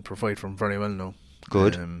where I can provide for them very well now.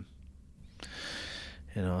 Good.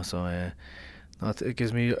 You know, so it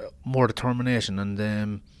gives me more determination, and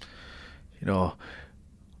you know,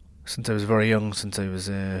 since I was very young, since I was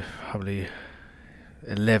probably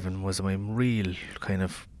 11, was my real kind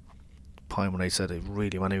of point when I said I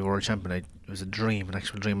really want to be world champion. It was an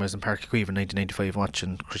actual dream. I was in Park Equive in 1995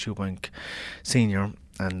 watching Chris Eubank Senior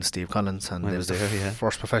and Steve Collins, and it was the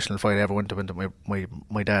first professional fight I ever went to.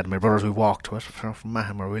 My dad and my brothers, we walked to it from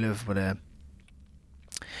Mahon where we live. But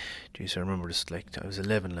geez, I remember this, like I was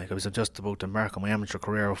 11, like I was just about to embark on my amateur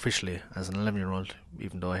career officially as an 11-year-old,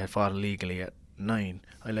 even though I had fought illegally at 9.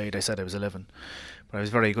 I lied, I said I was 11, but I was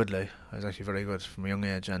very good. Like I was actually very good from a young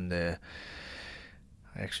age, and I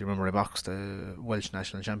actually remember I boxed the Welsh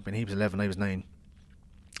national champion. He was 11, I was 9.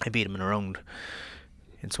 I beat him in a round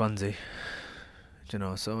in Swansea, you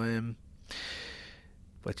know. So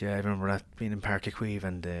but yeah, I remember that being in Park Equive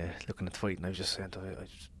and looking at the fight, and I was just saying,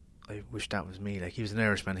 I wish that was me. Like, he was an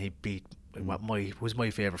Irishman. He beat was my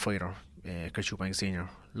favourite fighter, Chris Eubank Senior.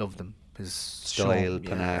 Loved him. His style,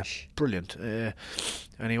 panache, brilliant. And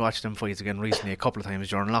he watched them fights again recently a couple of times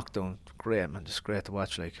during lockdown. Great, man, just great to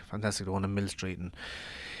watch. Like, fantastic. The one in Mill Street. And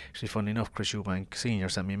actually, funny enough, Chris Eubank Senior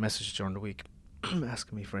sent me a message during the week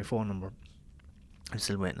asking me for a phone number. I'm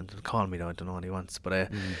still waiting to call me though. I don't know what he wants, but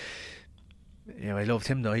yeah, I loved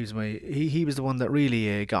him though. He was he was the one that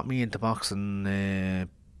really got me into boxing.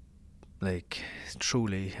 Like,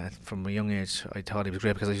 truly, from a young age, I thought he was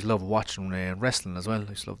great because I just loved watching wrestling as well. I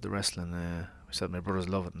just loved the wrestling. I said my brothers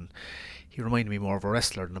love it, and he reminded me more of a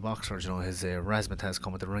wrestler than a boxer. You know, his razzmatazz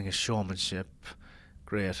come with the ring, his showmanship,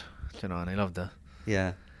 great. You know, and I loved that.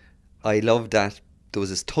 Yeah, I loved that. There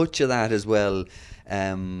was this touch of that as well.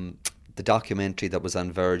 The documentary that was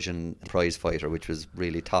on Virgin, Prize Fighter, which was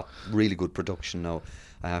really good production now,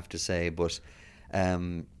 I have to say. But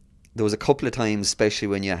there was a couple of times, especially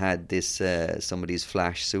when you had this some of these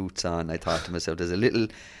flash suits on, I thought to myself, there's a little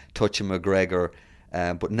touch of McGregor.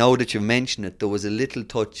 But now that you mention it, there was a little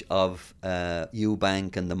touch of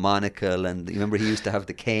Eubank and the monocle, and you remember he used to have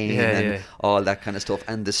the cane all that kind of stuff,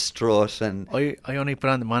 and the strut. And I only put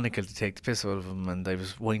on the monocle to take the piss out of him, and I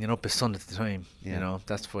was winding up his son at the time. You know,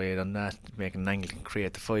 that's why I done that, making an angle and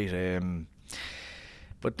create the fight.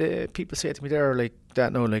 But people say to me there, like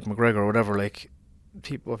that now, like McGregor or whatever, like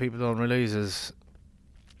what people don't realise is,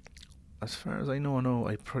 as far as I know,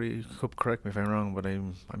 I pretty could correct me if I'm wrong, but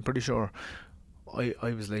I'm pretty sure I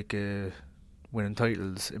was like winning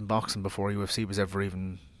titles in boxing before UFC was ever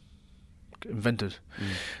even invented.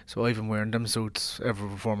 So I've been wearing them suits ever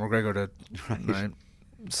before McGregor did. Right.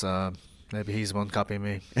 So maybe he's the one copying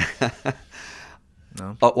me.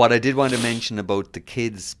 No. What I did want to mention about the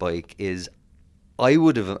kids, Spike, is I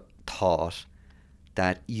would have thought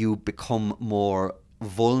that you become more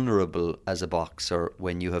vulnerable as a boxer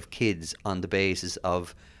when you have kids, on the basis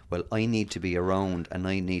of, well, I need to be around and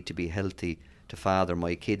I need to be healthy to father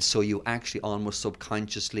my kids. So you actually almost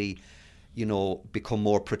subconsciously, you know, become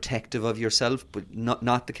more protective of yourself. But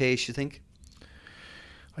not the case, you think?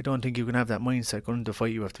 I don't think you can have that mindset going into a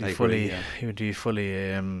fight. You have to be fully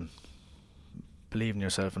believe in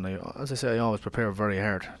yourself. And as I say, I always prepare very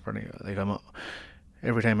hard. Like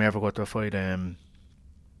every time I ever go to a fight, I'm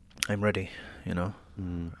ready. You know,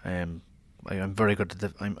 I'm very good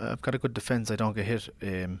at I've got a good defence. I don't get hit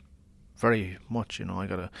very much, you know.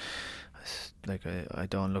 I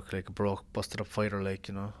don't look like a busted up fighter, like,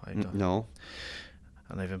 you know. I don't. No.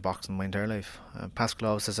 And I've been boxing my entire life. Pascal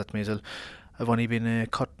always says that to me as well. I've only been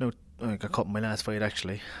cut out. I got cut in my last fight,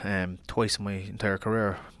 actually, twice in my entire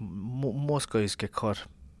career. Most guys get cut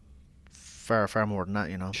far more than that,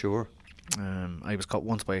 you know. Sure. I was cut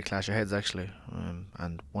once by a clash of heads, actually,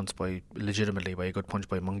 and once legitimately by a good punch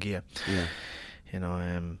by Munguia. Yeah. You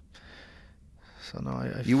know, so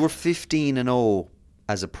no, you were 15-0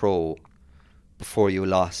 as a pro before you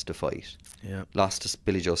lost a fight. Yeah. Lost to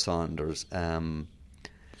Billy Joe Saunders.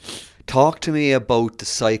 Talk to me about the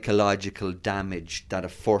psychological damage that a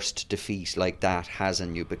first defeat like that has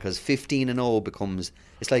on you, because 15-0 becomes,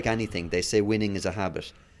 it's like anything. They say winning is a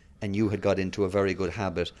habit, and you had got into a very good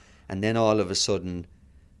habit, and then all of a sudden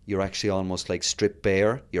you're actually almost like stripped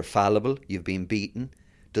bare, you're fallible, you've been beaten.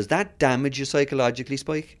 Does that damage you psychologically,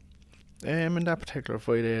 Spike? In that particular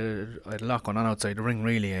fight, I had a lot going on outside the ring,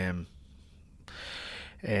 really.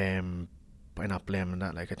 By not blaming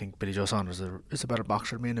that, like, I think Billy Joe Saunders is a better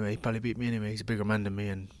boxer than me anyway. He probably beat me anyway. He's a bigger man than me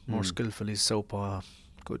and more skillful. He's southpaw,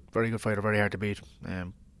 good, very good fighter, very hard to beat.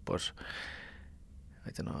 But I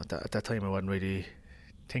don't know, at that time I wasn't really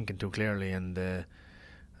thinking too clearly, and I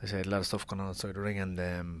said a lot of stuff going on outside the ring,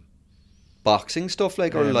 and boxing stuff,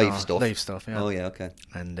 like, or life stuff? Life stuff, yeah. Oh yeah, okay.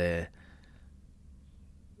 And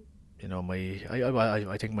you know,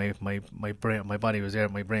 I think my brain, my body was there,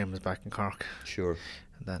 my brain was back in Cork. Sure.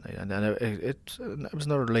 And it was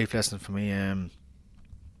another life lesson for me. You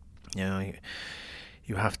know,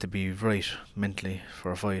 you have to be right mentally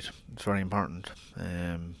for a fight. It's very important.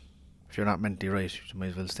 If you're not mentally right, you might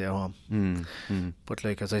as well stay at home. But,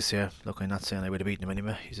 like, as I say, look, I'm not saying I would have beaten him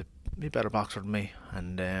anyway. He's a better boxer than me,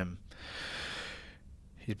 and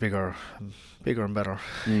he's bigger and better.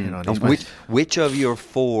 You know, and which of your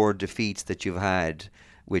 4 defeats that you've had,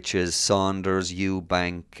 which is Saunders,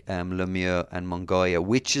 Eubank, Lemieux and Munguia,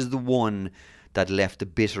 which is the one that left the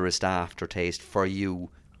bitterest aftertaste for you,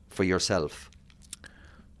 for yourself?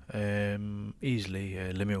 Easily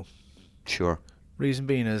Lemieux. Sure. Reason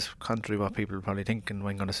being is contrary to what people are probably thinking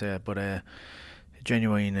when I'm going to say it, but the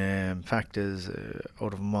genuine fact is,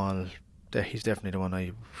 out of them all, he's definitely the one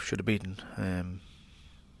I should have beaten.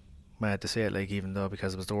 Mad to say it, like, even though,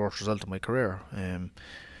 because it was the worst result of my career.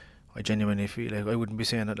 I genuinely feel like I wouldn't be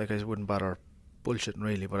saying it, like, I wouldn't bother bullshitting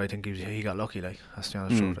really, but I think he got lucky, like, that's the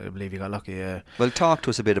honest truth. I believe he got lucky. Well, talk to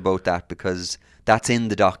us a bit about that, because that's in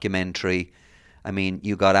the documentary. I mean,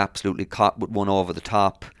 you got absolutely caught with one over the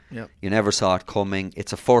top. Yep. You never saw it coming.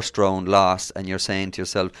 It's a first round loss, and you're saying to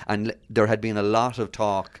yourself, and there had been a lot of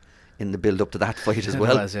talk in the build up to that fight as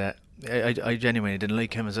well. It was, yeah. I genuinely didn't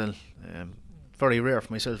like him as well. Very rare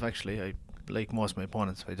for myself, actually. I like most of my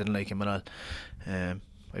opponents. I didn't like him at all.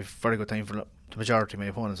 I've very good time for the majority of my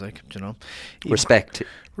opponents, like, you know. Respect,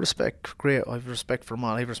 great. I've respect for them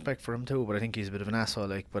all. I've respect for him too, but I think he's a bit of an asshole,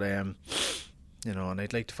 like. But you know, and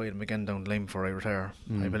I'd like to fight him again down the line before I retire.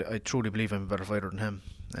 I truly believe I'm a better fighter than him.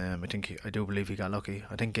 I do believe he got lucky.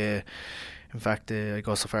 I think, in fact, I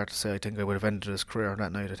go so far to say I think I would have ended his career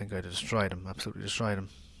that night. I think I'd have destroyed him, absolutely destroyed him.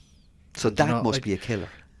 So and, that, you know, must be a killer.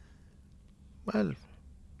 Well,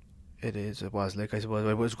 it is. It was. Like, I suppose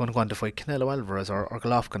I was going to go on to fight Canelo Alvarez or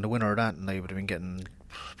Golovkin, the winner of that, and I would have been getting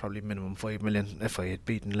probably minimum 5 million if I had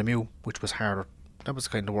beaten Lemieux, which was harder. That was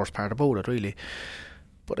kind of the worst part about it, really.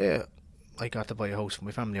 But I got to buy a house for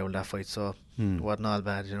my family out of that fight, so it wasn't all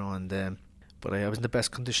bad, you know. And but I was in the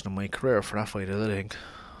best condition of my career for that fight, I think.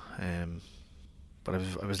 But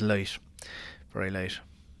I was light, very light.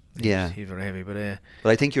 He's very heavy, but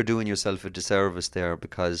I think you're doing yourself a disservice there,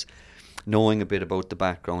 because knowing a bit about the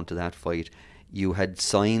background to that fight, you had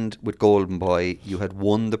signed with Golden Boy, you had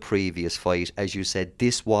won the previous fight. As you said,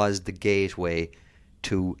 this was the gateway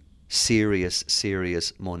to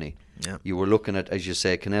serious money. Yeah. You were looking at, as you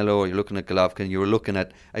say, Canelo, you're looking at Golovkin, you were looking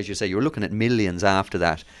at, as you say, you were looking at millions after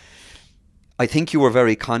that. I think you were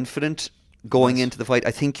very confident going into the fight.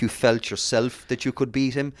 I think you felt yourself that you could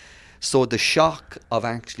beat him. So the shock of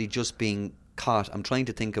actually just being caught, I'm trying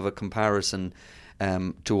to think of a comparison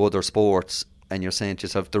to other sports, and you're saying to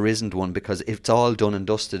yourself there isn't one, because it's all done and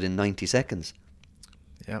dusted in 90 seconds.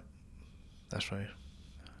 Yep, that's right.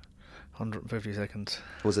 150 seconds.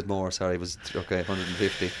 Was it more? Sorry, was okay.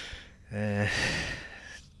 150.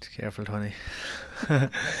 Careful, Tony.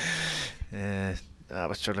 But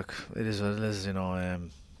sure, look, it is what it is, you know.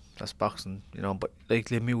 That's boxing, you know. But like,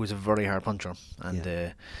 Lemieux was a very hard puncher,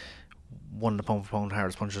 and one of the pound for pound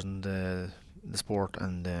hardest punchers in the sport,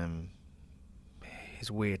 and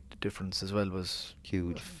his weight difference as well was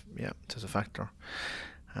Huge. Yeah, it was a factor.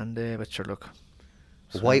 And but sure, look.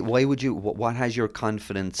 So Why would you? What has your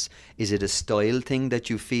confidence? Is it a style thing that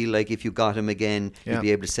you feel like if you got him again, you'd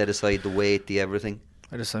be able to set aside the weight, the everything?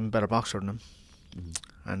 I'm a better boxer than him,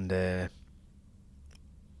 and I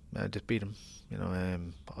just beat him. You know,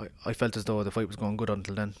 I felt as though the fight was going good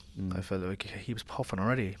until then. I felt like he was puffing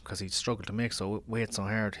already because he'd struggled to make weight so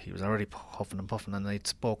hard. He was already huffing and puffing, and I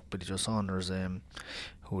spoke Billy Joe Saunders,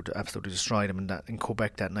 who'd absolutely destroyed him in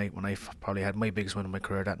Quebec that night, when I probably had my biggest win of my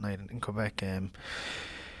career that night in Quebec.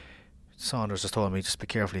 Saunders just told me, just be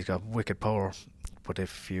careful, he's got wicked power, but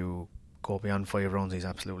if you go beyond 5 rounds, he's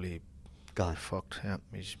absolutely gone. Fucked. Yeah,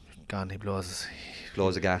 he's gone. He blows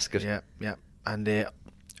a gasket. Yeah. And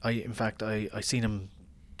in fact I seen him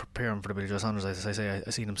preparing for the Billy Joe Saunders. As I say, I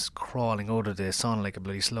seen him crawling out of the sauna like a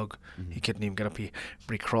bloody slug. He couldn't even get up. He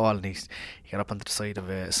crawled, and he got up onto the side of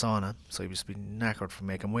a sauna, so he was being knackered from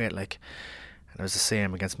making weight. Like, and it was the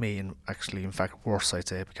same against me, and actually, in fact, worse, I'd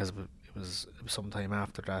say, because it was some time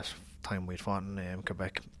after that time we'd fought in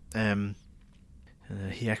Quebec.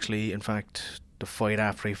 He actually, in fact, the fight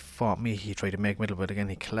after he fought me, he tried to make middleweight again.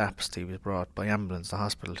 He collapsed. He was brought by ambulance to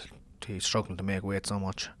hospital. He struggled to make weight so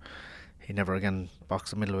much. He never again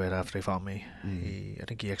boxed a middleweight after he fought me. I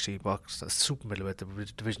think he actually boxed a super middleweight, the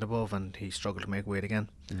division above, and he struggled to make weight again.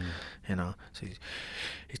 You know, so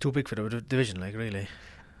he's too big for the division, like, really.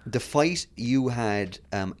 The fight you had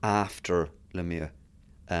after Lemieux,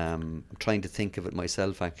 I'm trying to think of it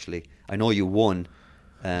myself, actually. I know you won,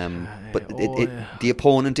 but the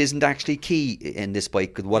opponent isn't actually key in this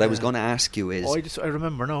fight. What I was going to ask you is... I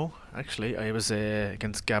remember now, actually. I was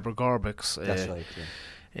against Gabor Gorbix. That's right, yeah.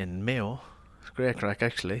 In Mayo. Great crack,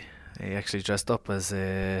 actually. He actually dressed up as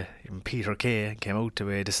Peter Kay and came out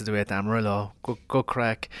to this is the way to Amarillo. Good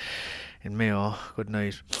crack in Mayo. Good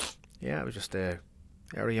night. Yeah, it was just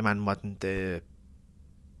area man wasn't the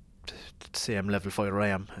same level fighter I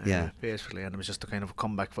am. Basically, and it was just a kind of a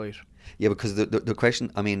comeback fight. Yeah, because the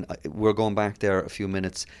question, I mean, we're going back there a few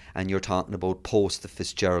minutes, and you're talking about post the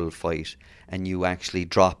Fitzgerald fight, and you actually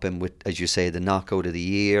drop him with, as you say, the knockout of the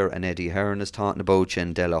year, and Eddie Hearn is talking about you,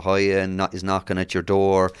 and De La Hoya is knocking at your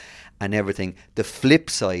door, and everything. The flip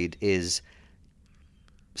side is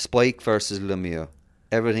Spike versus Lemieux.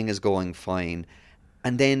 Everything is going fine.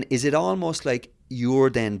 And then is it almost like you're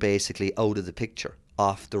then basically out of the picture,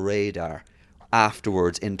 off the radar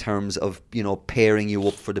afterwards, in terms of, you know, pairing you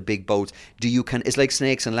up for the big bouts? It's like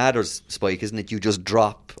snakes and ladders, Spike, isn't it? You just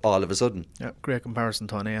drop all of a sudden. Yeah, great comparison,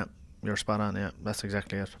 Tony. Yeah, you're spot on. Yeah, that's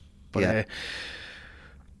exactly it. But yeah.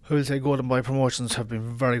 I will say Golden Boy Promotions have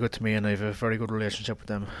been very good to me, and I have a very good relationship with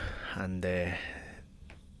them. And they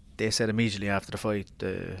said immediately after the fight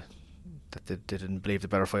that they didn't believe the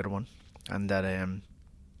better fighter won, and that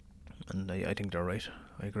and I think they're right.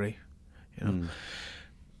 I agree. You know.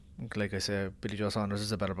 Like I say, Billy Joe Saunders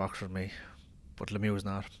is a better boxer than me, but Lemieux is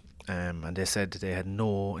not. And they said that they had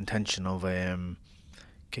no intention of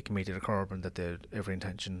kicking me to the curb, and that they had every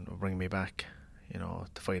intention of bringing me back, you know,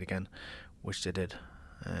 to fight again, which they did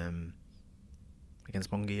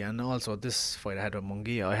against Munguia. And also this fight I had with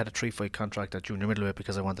Munguia, I had a 3-fight contract at junior middleweight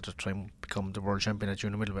because I wanted to try and become the world champion at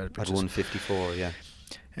junior middleweight. At 154, yeah.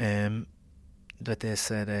 That they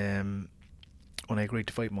said when I agreed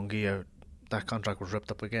to fight Munguia, that contract was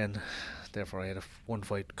ripped up again. Therefore, I had a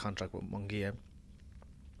 1-fight contract with Munguia.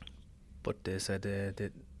 But they said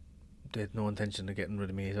they had no intention of getting rid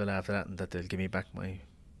of me as well after that, and that they'll give me back my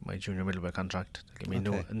junior middleweight contract. They'll give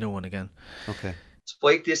me a new one again. Okay.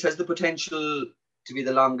 Spike, this has the potential to be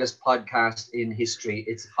the longest podcast in history.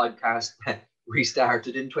 It's a podcast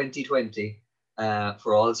restarted in 2020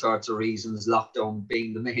 for all sorts of reasons, lockdown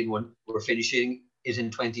being the main one. We're finishing it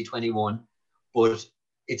in 2021. But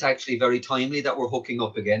it's actually very timely that we're hooking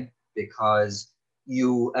up again, because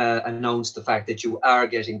you announced the fact that you are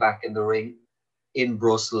getting back in the ring in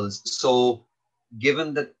Brussels. So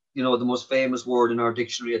given that, you know, the most famous word in our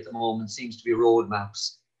dictionary at the moment seems to be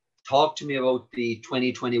roadmaps, talk to me about the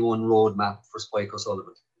 2021 roadmap for Spike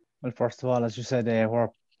O'Sullivan. Well, first of all, as you said, we're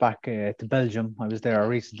back to Belgium. I was there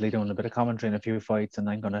recently doing a bit of commentary in a few fights, and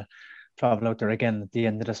I'm going to travel out there again at the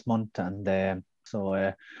end of this month. And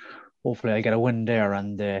so hopefully I get a win there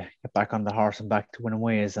and get back on the horse and back to winning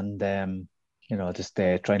ways, and you know, just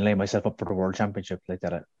try and lay myself up for the World Championship like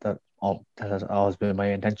that. That has always been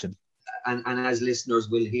my intention. And as listeners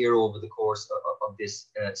will hear over the course of this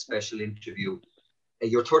special interview,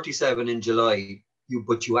 you're 37 in July,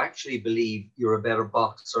 but you actually believe you're a better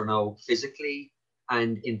boxer now, physically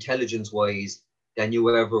and intelligence-wise, than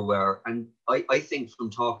you ever were. And I think from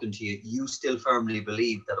talking to you, you still firmly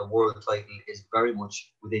believe that a world title is very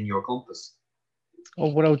much within your compass.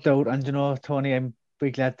 Oh, without doubt. And Tony, I'm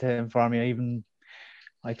very glad to inform you.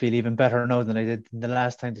 I feel even better now than I did the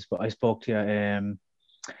last time I spoke to you.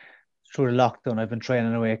 Through the lockdown, I've been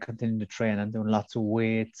training away, continuing to train and doing lots of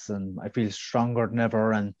weights, and I feel stronger than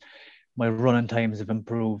ever. And my running times have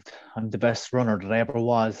improved. I'm the best runner that I ever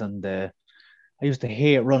was, and I used to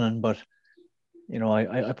hate running, but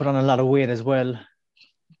I put on a lot of weight as well,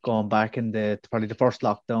 going back in probably the first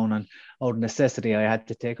lockdown, and out of necessity, I had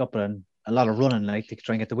to take up a lot of running, like to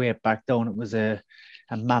try and get the weight back down. It was a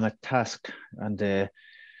mammoth task, and it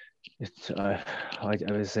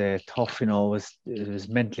was tough. It was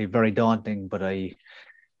mentally very daunting, but I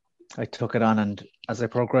took it on, and as I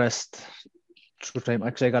progressed through time,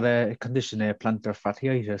 actually I got a condition, plantar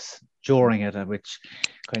fasciitis during it, which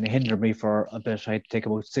kind of hindered me for a bit. I had to take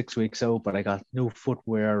about 6 weeks out, but I got new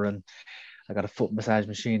footwear and I got a foot massage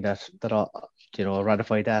machine that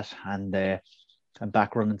ratified that, and I'm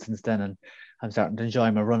back running since then, and I'm starting to enjoy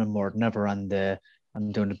my running more than ever, and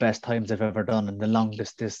I'm doing the best times I've ever done in the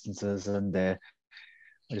longest distances, and I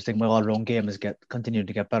just think my all-round game is continuing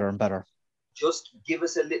to get better and better. Just give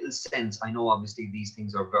us a little sense. I know obviously these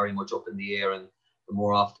things are very much up in the air, and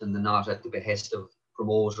more often than not at the behest of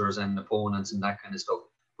promoters and opponents and that kind of stuff.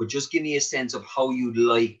 But just give me a sense of how you'd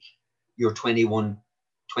like your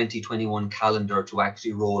 2021 calendar to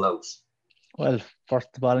actually roll out. Well, first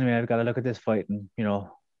of all, I've got to look at this fight and,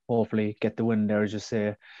 hopefully get the win there, as you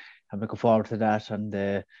say. I'm looking forward to that, and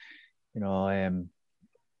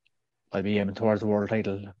I'll be aiming towards the world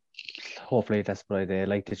title. Hopefully that's what I'd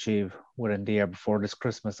like to achieve within the year before this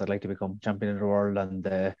Christmas. I'd like to become champion of the world, and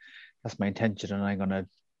that's my intention, and I'm going to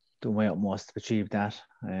do my utmost to achieve that.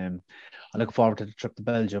 I'm looking forward to the trip to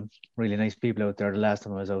Belgium. Really nice people out there. The last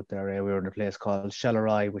time I was out there, we were in a place called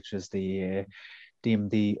Charleroi, which is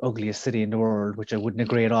deemed the ugliest city in the world, which I wouldn't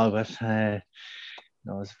agree at all with.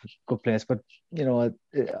 It's a good place, but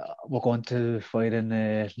we're going to fight in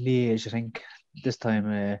Liège, I think, this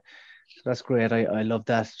time. So that's great. I love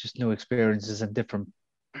that. Just new experiences in different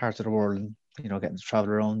parts of the world, and getting to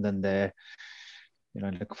travel around, and I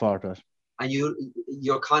look forward to it. And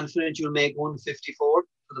you're confident you'll make 154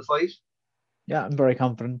 for the fight? Yeah, I'm very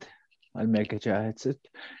confident I'll make it. Yeah, it's a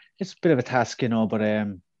bit of a task, but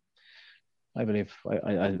I believe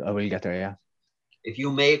I will get there. Yeah. If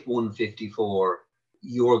you make 154,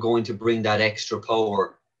 you're going to bring that extra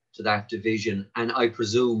power to that division, and I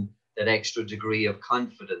presume that extra degree of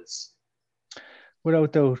confidence.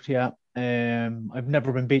 Without doubt, yeah. I've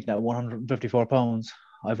never been beaten at 154 pounds.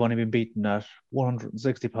 I've only been beaten at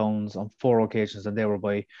 160 pounds on 4 occasions, and they were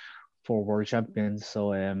by 4 world champions.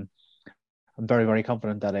 So I'm very, very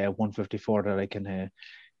confident that at 154 that I can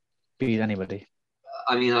beat anybody.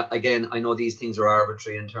 I mean, again, I know these things are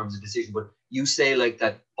arbitrary in terms of decision, but you say like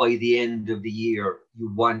that by the end of the year,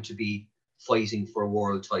 you want to be fighting for a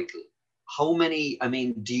world title. How many,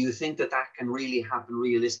 do you think that can really happen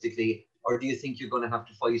realistically, or do you think you're going to have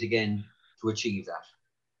to fight again to achieve that?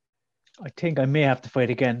 I think I may have to fight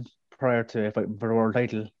again prior to fighting for the world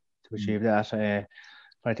title to achieve that.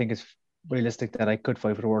 But I think it's realistic that I could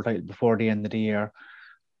fight for the world title before the end of the year.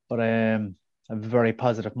 But I have a very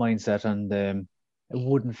positive mindset, and it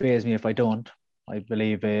wouldn't faze me if I don't. I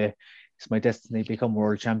believe it's my destiny to become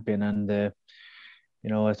world champion, and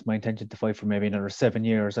it's my intention to fight for maybe another 7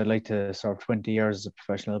 years. I'd like to serve 20 years as a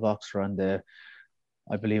professional boxer, and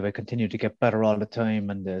I believe I continue to get better all the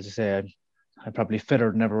time. And as I say, I'm probably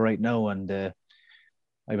fitter than ever right now, and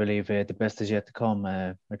I believe the best is yet to come.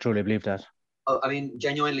 I truly believe that.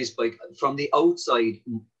 Genuinely, Spike, from the outside,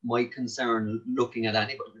 my concern looking at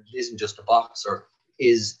anybody that isn't just a boxer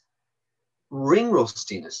is ring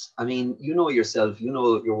rustiness. You know yourself, you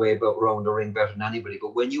know your way around the ring better than anybody,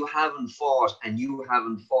 but when you haven't fought,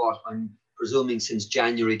 I'm presuming since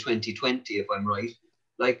January 2020, if I'm right,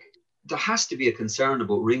 there has to be a concern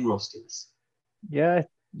about ring rustiness. Yeah,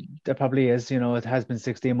 there probably is. It has been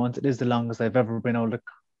 16 months. It is the longest I've ever been out of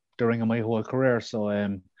the ring in my whole career. So,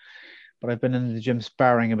 but I've been in the gym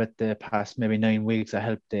sparring a bit the past maybe 9 weeks. I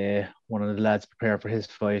helped one of the lads prepare for his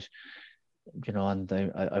fight, and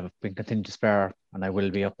I've been continuing to spar, and I will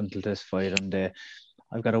be up until this fight. And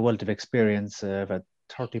I've got a wealth of experience. I've had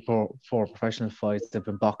 34 professional fights. I've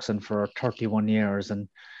been boxing for 31 years, and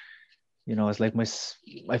it's like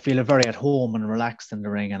I feel very at home and relaxed in the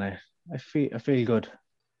ring, and I feel good.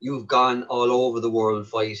 You've gone all over the world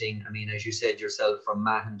fighting. As you said yourself, from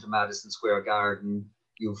Mahon to Madison Square Garden,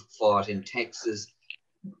 you've fought in Texas.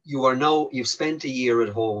 You've spent a year at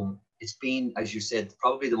home. It's been, as you said,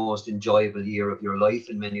 probably the most enjoyable year of your life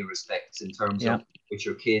in many respects, in terms of with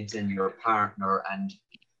your kids and your partner. And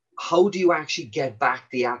how do you actually get back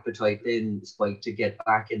the appetite then, Spike, to get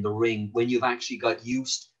back in the ring when you've actually got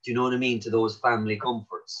used, do you know what I mean, to those family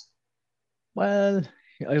comforts? Well,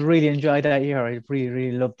 I really enjoyed that year. I really,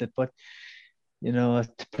 really loved it. But, you know,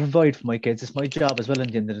 to provide for my kids, it's my job as well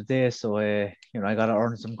at the end of the day. So, you know, I got to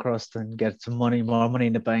earn some crust and get some money, more money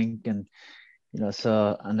in the bank. And, you know,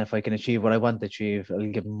 so, and if I can achieve what I want to achieve, I'll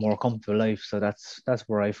give them a more comfortable life. So that's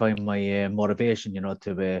where I find my motivation, you know,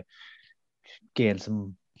 to gain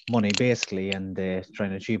some money basically, and trying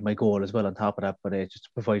to achieve my goal as well on top of that. But just to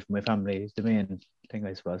provide for my family is the main thing,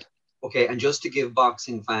 I suppose. Okay, and just to give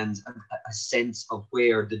boxing fans a sense of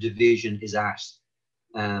where the division is at,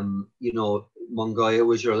 you know, Munguia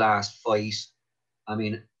was your last fight. I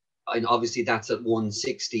mean, and obviously that's at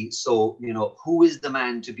 160. So, you know, who is the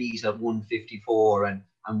man to beat at 154, and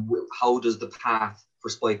how does the path for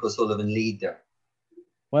Spike O'Sullivan lead there?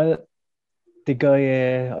 Well, the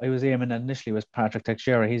guy I was aiming at initially was Patrick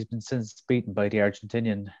Teixeira. He's been since beaten by the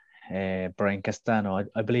Argentinian Brian Castano.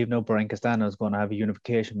 I believe now Brian Castano is going to have a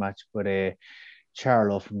unification match with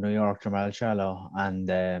Charlo from New York, Jamal Charlo,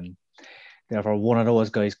 and therefore one of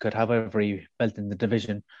those guys could have every belt in the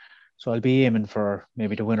division. So I'll be aiming for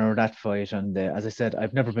maybe the winner of that fight. And as I said,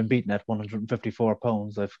 I've never been beaten at 154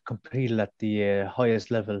 pounds. I've competed at the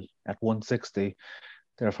highest level at 160.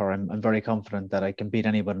 Therefore, I'm very confident that I can beat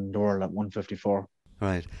anybody in the world at 154.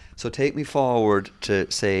 Right. So take me forward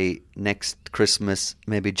to, say, next Christmas,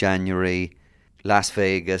 maybe January, Las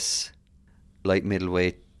Vegas, light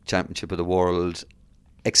middleweight championship of the world.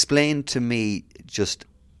 Explain to me, just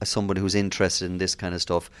as somebody who's interested in this kind of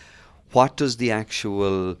stuff, what does the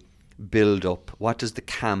actual build up, what does the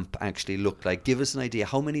camp actually look like? Give us an idea.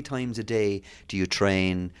 How many times a day do you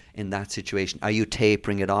train in that situation? Are you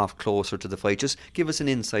tapering it off closer to the fight? Just give us an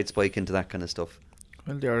insight, Spike, into that kind of stuff.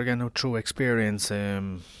 Well, there again, through experience,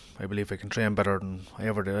 I believe I can train better than I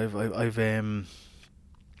ever did. I've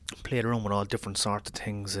played around with all different sorts of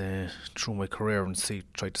things through my career and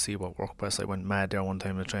tried to see what worked best. I went mad there one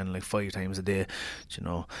time. I trained like 5 times a day, you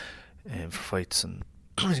know, for fights, and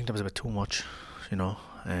I think that was a bit too much, you know.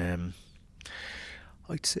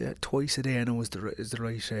 I'd say twice a day I know is the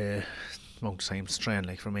right amount of time to train,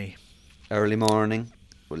 like, for me. Early morning,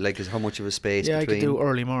 like, is how much of a space between? I could do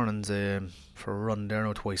early mornings for a run there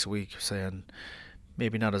now twice a week, saying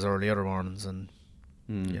maybe not as early other mornings, and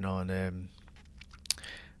you know, and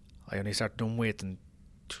I only started doing weight in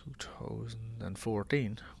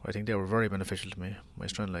 2014. I think they were very beneficial to me. My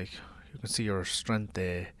strength, like, you can see your strength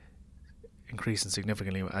increasing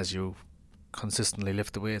significantly as you consistently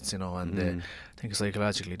lift the weights, you know, and I think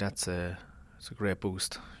psychologically it's a great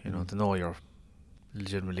boost, you know, to know you're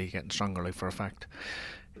legitimately getting stronger, like, for a fact.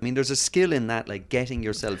 I mean, there's a skill in that, like getting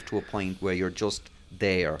yourself to a point where you're just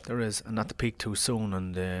there. There is, and not to peak too soon,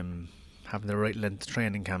 and having the right length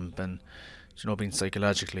training camp, and, you know, being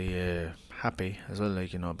psychologically happy as well,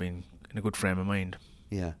 like, you know, being in a good frame of mind.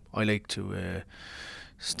 Yeah, I like to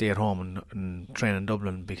stay at home and train in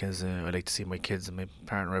Dublin because I like to see my kids and my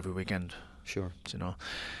partner every weekend. Sure. You know,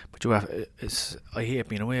 but you have I hate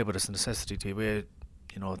being away, but it's a necessity to be away,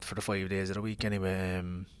 you know, for the 5 days of the week anyway.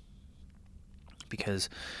 Because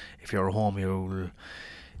if you're at home, you'll,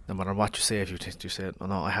 no matter what you say, if you say, oh,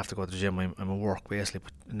 no, I have to go to the gym, I'm at work basically,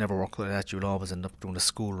 but it never work like that. You'll always end up doing a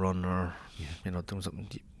school run or you know, doing something.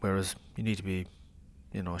 Whereas you need to be,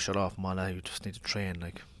 you know, shut off from all that. You just need to train,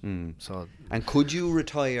 like. So. And could you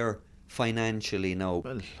retire financially now?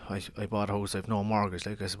 Well, I bought a house. I've no mortgage,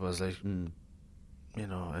 like, I suppose, like, you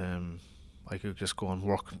know, I could just go and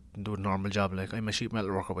work and do a normal job. Like, I'm a sheet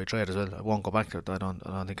metal worker by trade as well. I won't go back to it. I don't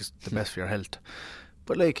think it's the best for your health.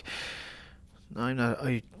 But, like, I'm not.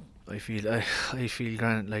 I feel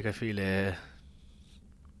grand. Like, I feel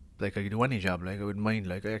like I could do any job. Like, I wouldn't mind.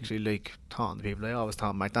 Like, I actually like talking to people. I always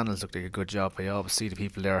thought McDonald's looked like a good job. I always see the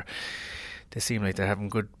people there. They seem like they're having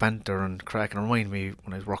good banter and crack, and remind me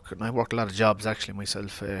when I was working. I worked a lot of jobs actually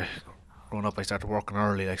myself. Growing up, I started working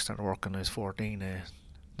early. Like, started working when I was 14.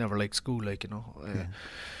 Never liked school, like, you know.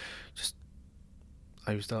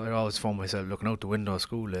 I always found myself looking out the window of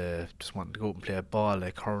school, just wanting to go out and play a ball,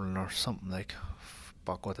 like hurling or something, like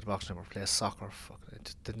go to the boxing or play soccer. I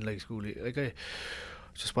just didn't like school. Like, it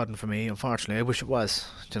just wasn't for me. Unfortunately, I wish it was.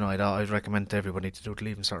 You know, I'd recommend to everybody to do the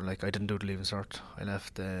Leaving Cert. Like, I didn't do the Leaving Cert. I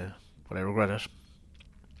left, but I regret it.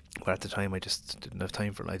 But at the time, I just didn't have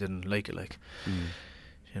time for it. I didn't like it, like.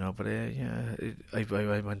 You know, but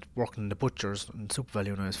I went working in the butchers in Super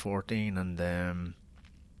Value when I was 14, and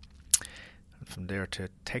from there to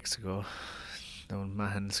Texaco, down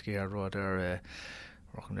Mahon Skier Road there,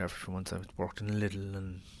 working there for a few months. I worked in Lidl,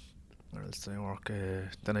 and where else did I work?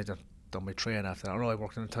 Then I done my trade after that. I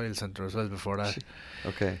worked in a tile centre as well before that.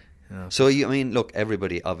 Okay. You know, So I mean, look,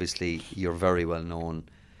 everybody, obviously, you're very well known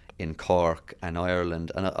in Cork and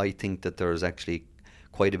Ireland, and I think that there's actually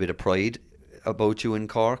quite a bit of pride about you in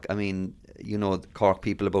Cork. I mean, you know, Cork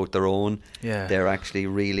people about their own. Yeah. They're actually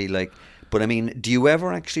really like. But I mean, do you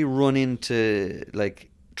ever actually run into like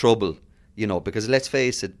trouble? You know, because let's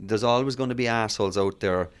face it, there's always going to be assholes out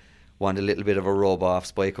there want a little bit of a rub off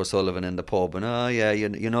Spike O'Sullivan in the pub, and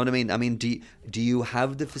you know what I mean. I mean, do you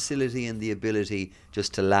have the facility and the ability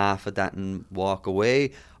just to laugh at that and walk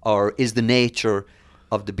away, or is the nature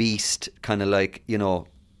of the beast kind of like, you know,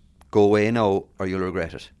 go away now or you'll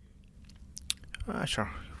regret it? Sure.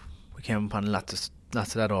 We came upon lots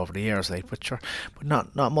of that over the years, like, but sure, but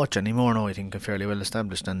not much anymore now. I think I'm fairly well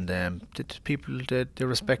established, and the people they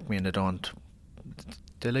respect me, and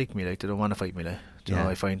they like me, like, they don't want to fight me, like, you know,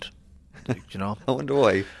 I find, like, you know. I wonder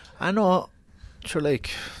why. I know, sure, like,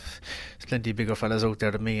 there's plenty bigger fellas out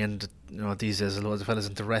there than me, and you know, these days loads of fellas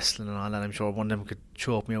into wrestling and all that. I'm sure one of them could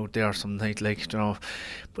choke me out there some night, like, you know.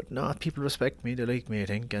 But no, people respect me, they like me, I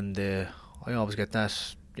think, and I always get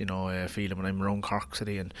that, you know, feeling when I'm around Cork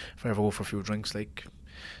City, and if I ever go for a few drinks, like, you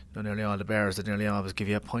know, nearly all the bars, they nearly always give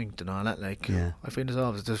you a pint and all that, like. Yeah. I find it's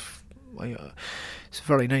always it's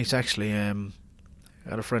very nice, actually. I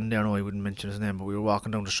had a friend there, no, I wouldn't mention his name, but we were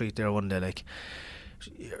walking down the street there one day, like,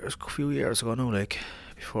 a few years ago now, like,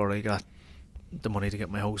 before I got the money to get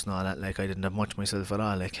my house and all that, like, I didn't have much myself at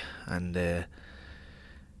all, like, and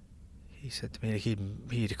he said to me, like,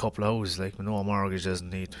 he had a couple of houses, like, with no mortgages,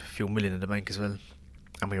 and he had a few million in the bank as well,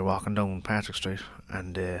 and we were walking down Patrick Street,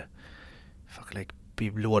 and fucking, like, a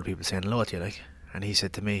load of people saying hello to you, like, and he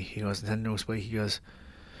said to me, he goes, "No, Spike," he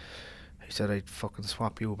said, "I'd fucking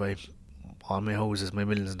swap you by all my houses, my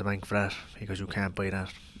millions in the bank for that," because you can't buy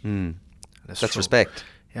that. That's true. respect.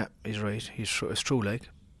 Yeah, he's right. It's true, like.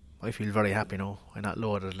 I feel very happy now. I'm not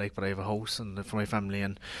loaded, like, but I have a house and for my family,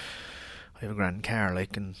 and I have a grand car,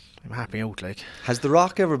 like, and I'm happy out, like. Has The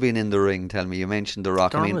Rock ever been in the ring? Tell me, you mentioned The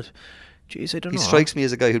Rock. Dermot. I mean, Jeez, I don't he know. strikes me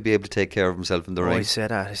as a guy who'd be able to take care of himself in the ring. I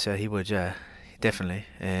said that. I said he would, yeah. Definitely.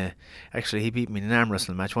 Actually, he beat me in an arm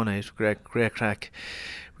wrestling match one night. Great crack.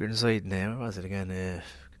 We were inside now. Where was it again?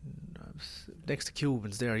 Next to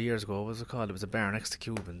Cubans there years ago. What was it called? It was a bar next to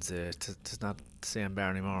Cubans. It's not the same bar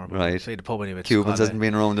anymore. Right. Inside the pub anyway. Cubans hasn't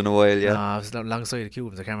been around in a while, yeah. No, it was alongside the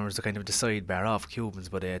Cubans. I can't remember. It was the kind of the side bar off Cubans,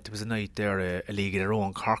 but there was a night there, a league of their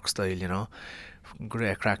own, Cork style, you know.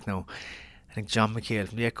 Great crack now. I think John McHale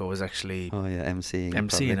from the Echo was actually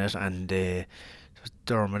MCing it, and it was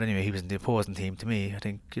Dermot anyway. He was in the opposing team to me. I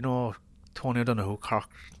think, you know, Tony O'Donoghue, Cork.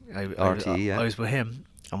 I was with him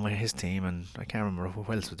on his team, and I can't remember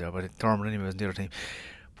who else was there, but Dermot anyway was in the other team.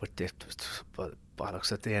 But it was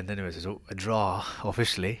bollocks at the end anyway. It was a draw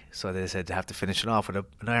officially, so they said they have to finish it off with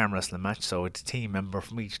an arm wrestling match. So it's a team member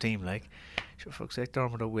from each team, like, for fuck's sake,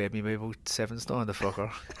 Dermot outweighed me by about 7 stone, the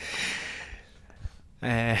fucker.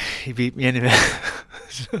 He beat me anyway.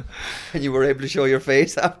 And you were able to show your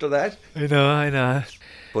face after that? I know.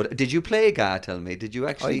 But did you play GA, tell me? Did you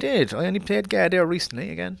actually? I did. I only played GA there recently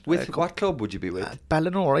again. With what club would you be with?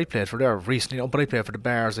 Ballinor. I played for there recently, but I played for the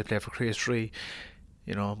Bars. I played for Crease 3,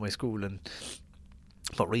 you know, my school.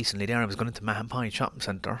 But recently there I was going into Mahon Point Shopping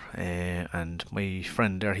Centre, and my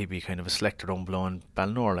friend there, he'd be kind of a selector down below in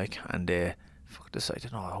Ballinor, like, and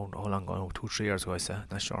decided, how long ago, 2-3 years ago, I said,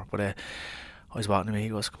 not sure, but I was walking to me, he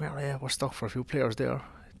goes, "Come here, we're stuck for a few players there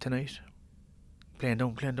tonight. Playing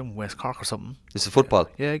down West Cork or something." This is football?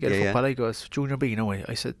 Yeah, football. I goes, Junior B, no way.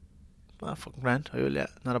 I said, fucking grand. I will, yeah,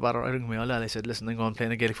 not a bother. I rang me all that. I said, "Listen, I'm going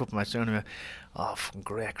playing a Gaelic football match there anyway." Fucking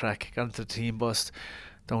great crack. Got into the team bus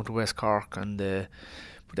down to West Cork, and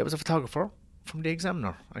but there was a photographer from the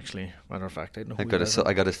Examiner, actually, matter of fact. I don't know who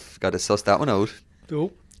I got to suss that one out.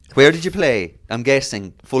 Oh. Where did you play? I'm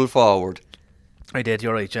guessing full forward. I did,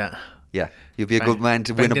 you're right, yeah. Yeah, you'd be a good man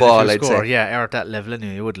to win a ball, I'd say. Yeah, at that level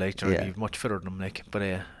anyway, you would, like, you'd be much fitter than them, like. But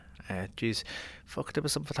jeez, there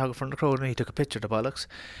was some photographer in the crowd and he took a picture of the bollocks.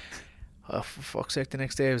 For fuck's sake, the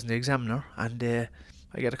next day I was in the Examiner, and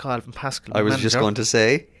I get a call from Pascal, I was manager. just going to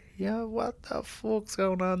say, "Yeah, what the fuck's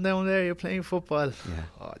going on down there? You're playing football." Yeah.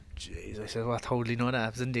 Oh jeez, I said, "Well, I totally know that." I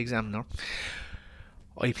was in the Examiner.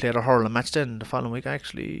 I played a hurling match then the following week. I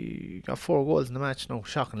actually got 4 goals in the match. No,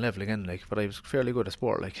 shocking level again, like, but I was fairly good at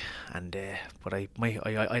sport, like, and but I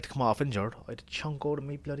had to come off injured. I had a chunk out of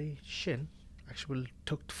my bloody shin. Actually,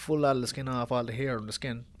 took the full all the skin off, all the hair on the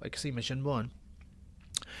skin. I could see my shin bone.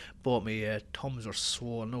 But my thumbs were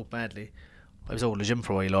swollen out badly. I was out in the gym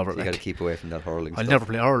for a while over it. you got to keep away from that hurling I'll stuff. never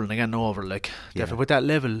play hurling again over, like. Definitely. With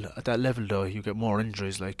that level though, you get more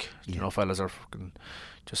injuries, like, you know, fellas are fucking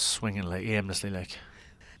just swinging like aimlessly, like.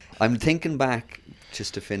 I'm thinking back,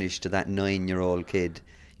 just to finish, to that 9-year-old kid.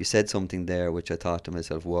 you said something there which I thought to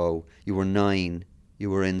myself, wow, you were 9, you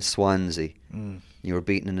were in Swansea, you were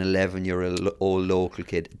beating an 11-year-old local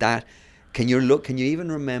kid. That, can you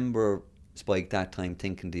even remember, Spike, that time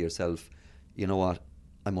thinking to yourself, you know what,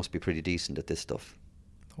 I must be pretty decent at this stuff?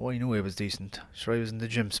 Oh, I knew I was decent. Sure, I was in the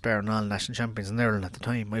gym sparring all national champions in Ireland at the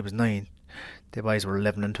time. I was 9. The boys were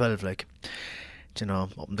 11 and 12, like, you know,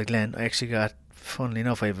 up in the Glen. I actually got, funnily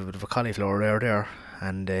enough, I have a bit of a cauliflower there,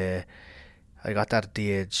 and I got that at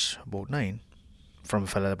the age about 9 from a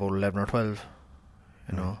fella about 11 or 12,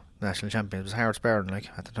 you know, national champion. It was hard sparring,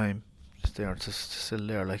 like, at the time. Just there, just still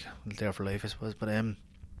there, like, there for life, I suppose. But you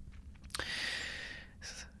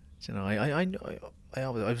know, I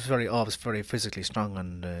was very physically strong,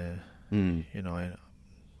 and you know,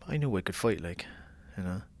 I knew I could fight, like, you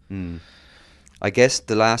know. I guess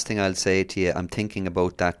the last thing I'll say to you, I'm thinking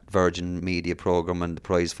about that Virgin Media programme and The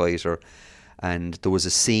Prize Fighter, and there was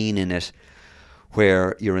a scene in it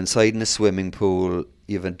where you're inside in a swimming pool,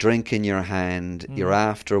 you have a drink in your hand, you're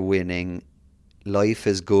after winning, life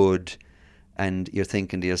is good, and you're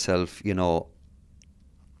thinking to yourself, you know,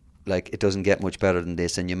 like, it doesn't get much better than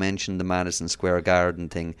this. And you mentioned the Madison Square Garden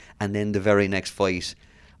thing, and then the very next fight,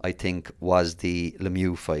 I think, was the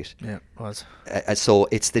Lemieux fight. Yeah, it was. So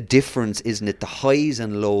it's the difference, isn't it? The highs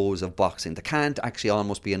and lows of boxing. There can't actually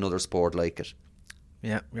almost be another sport like it.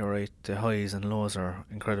 Yeah, you're right. The highs and lows are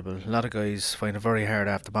incredible. A lot of guys find it very hard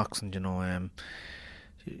after boxing, you know.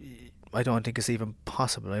 I don't think it's even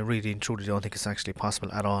possible. I really and truly don't think it's actually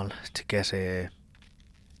possible at all to get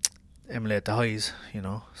emulate the highs, you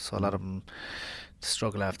know. So a lot of them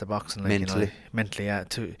struggle after boxing, like, mentally. You know, mentally, yeah,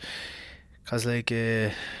 too. Because, like,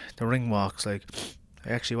 the ring walks, like, I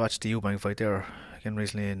actually watched the Eubank fight there again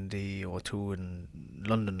recently in the O2 in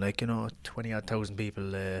London, like, you know, 20,000 odd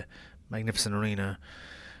people, magnificent arena.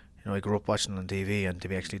 You know, I grew up watching on TV, and to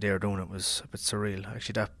be actually there doing it was a bit surreal.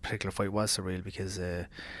 Actually, that particular fight was surreal because I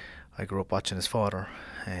grew up watching his father,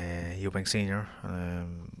 Eubank Senior,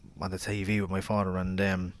 on the TV with my father, and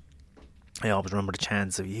I always remember the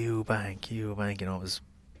chants of Eubank, you know, it was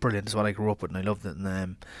brilliant. It's what I grew up with, and I loved it.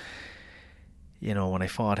 And you know, when I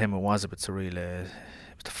fought him, it was a bit surreal. It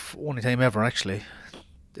was the only time ever, actually,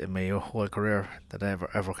 in my whole career that I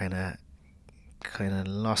ever kind of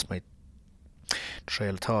lost my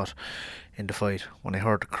trail of thought in the fight. When I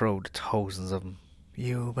heard the crowd, thousands of them,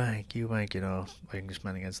 Eubank, you know,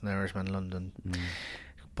 Englishman against an Irishman in London,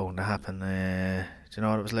 bound to happen. Do you know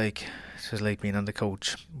what it was like? It was like being on the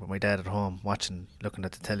couch with my dad at home, watching, looking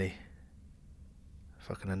at the telly,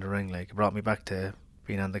 fucking in the ring. Like, it brought me back to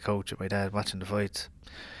being on the couch with my dad watching the fights.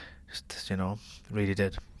 Just, you know, really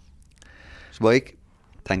did. Spike,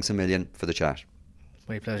 thanks a million for the chat.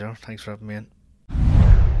 My pleasure. Thanks for having me in.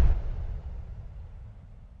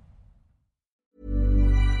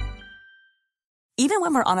 Even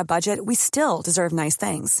when we're on a budget, we still deserve nice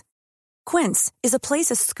things. Quince is a place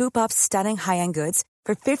to scoop up stunning high-end goods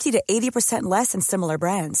for 50 to 80% less than similar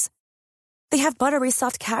brands. They have buttery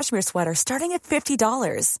soft cashmere sweaters starting at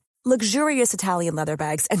 $50, luxurious Italian leather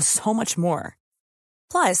bags, and so much more.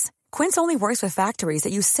 Plus, Quince only works with factories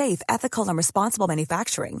that use safe, ethical, and responsible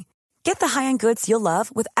manufacturing. Get the high-end goods you'll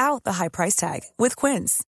love without the high price tag with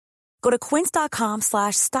Quince. Go to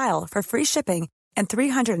quince.com/style for free shipping and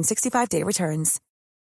 365-day returns.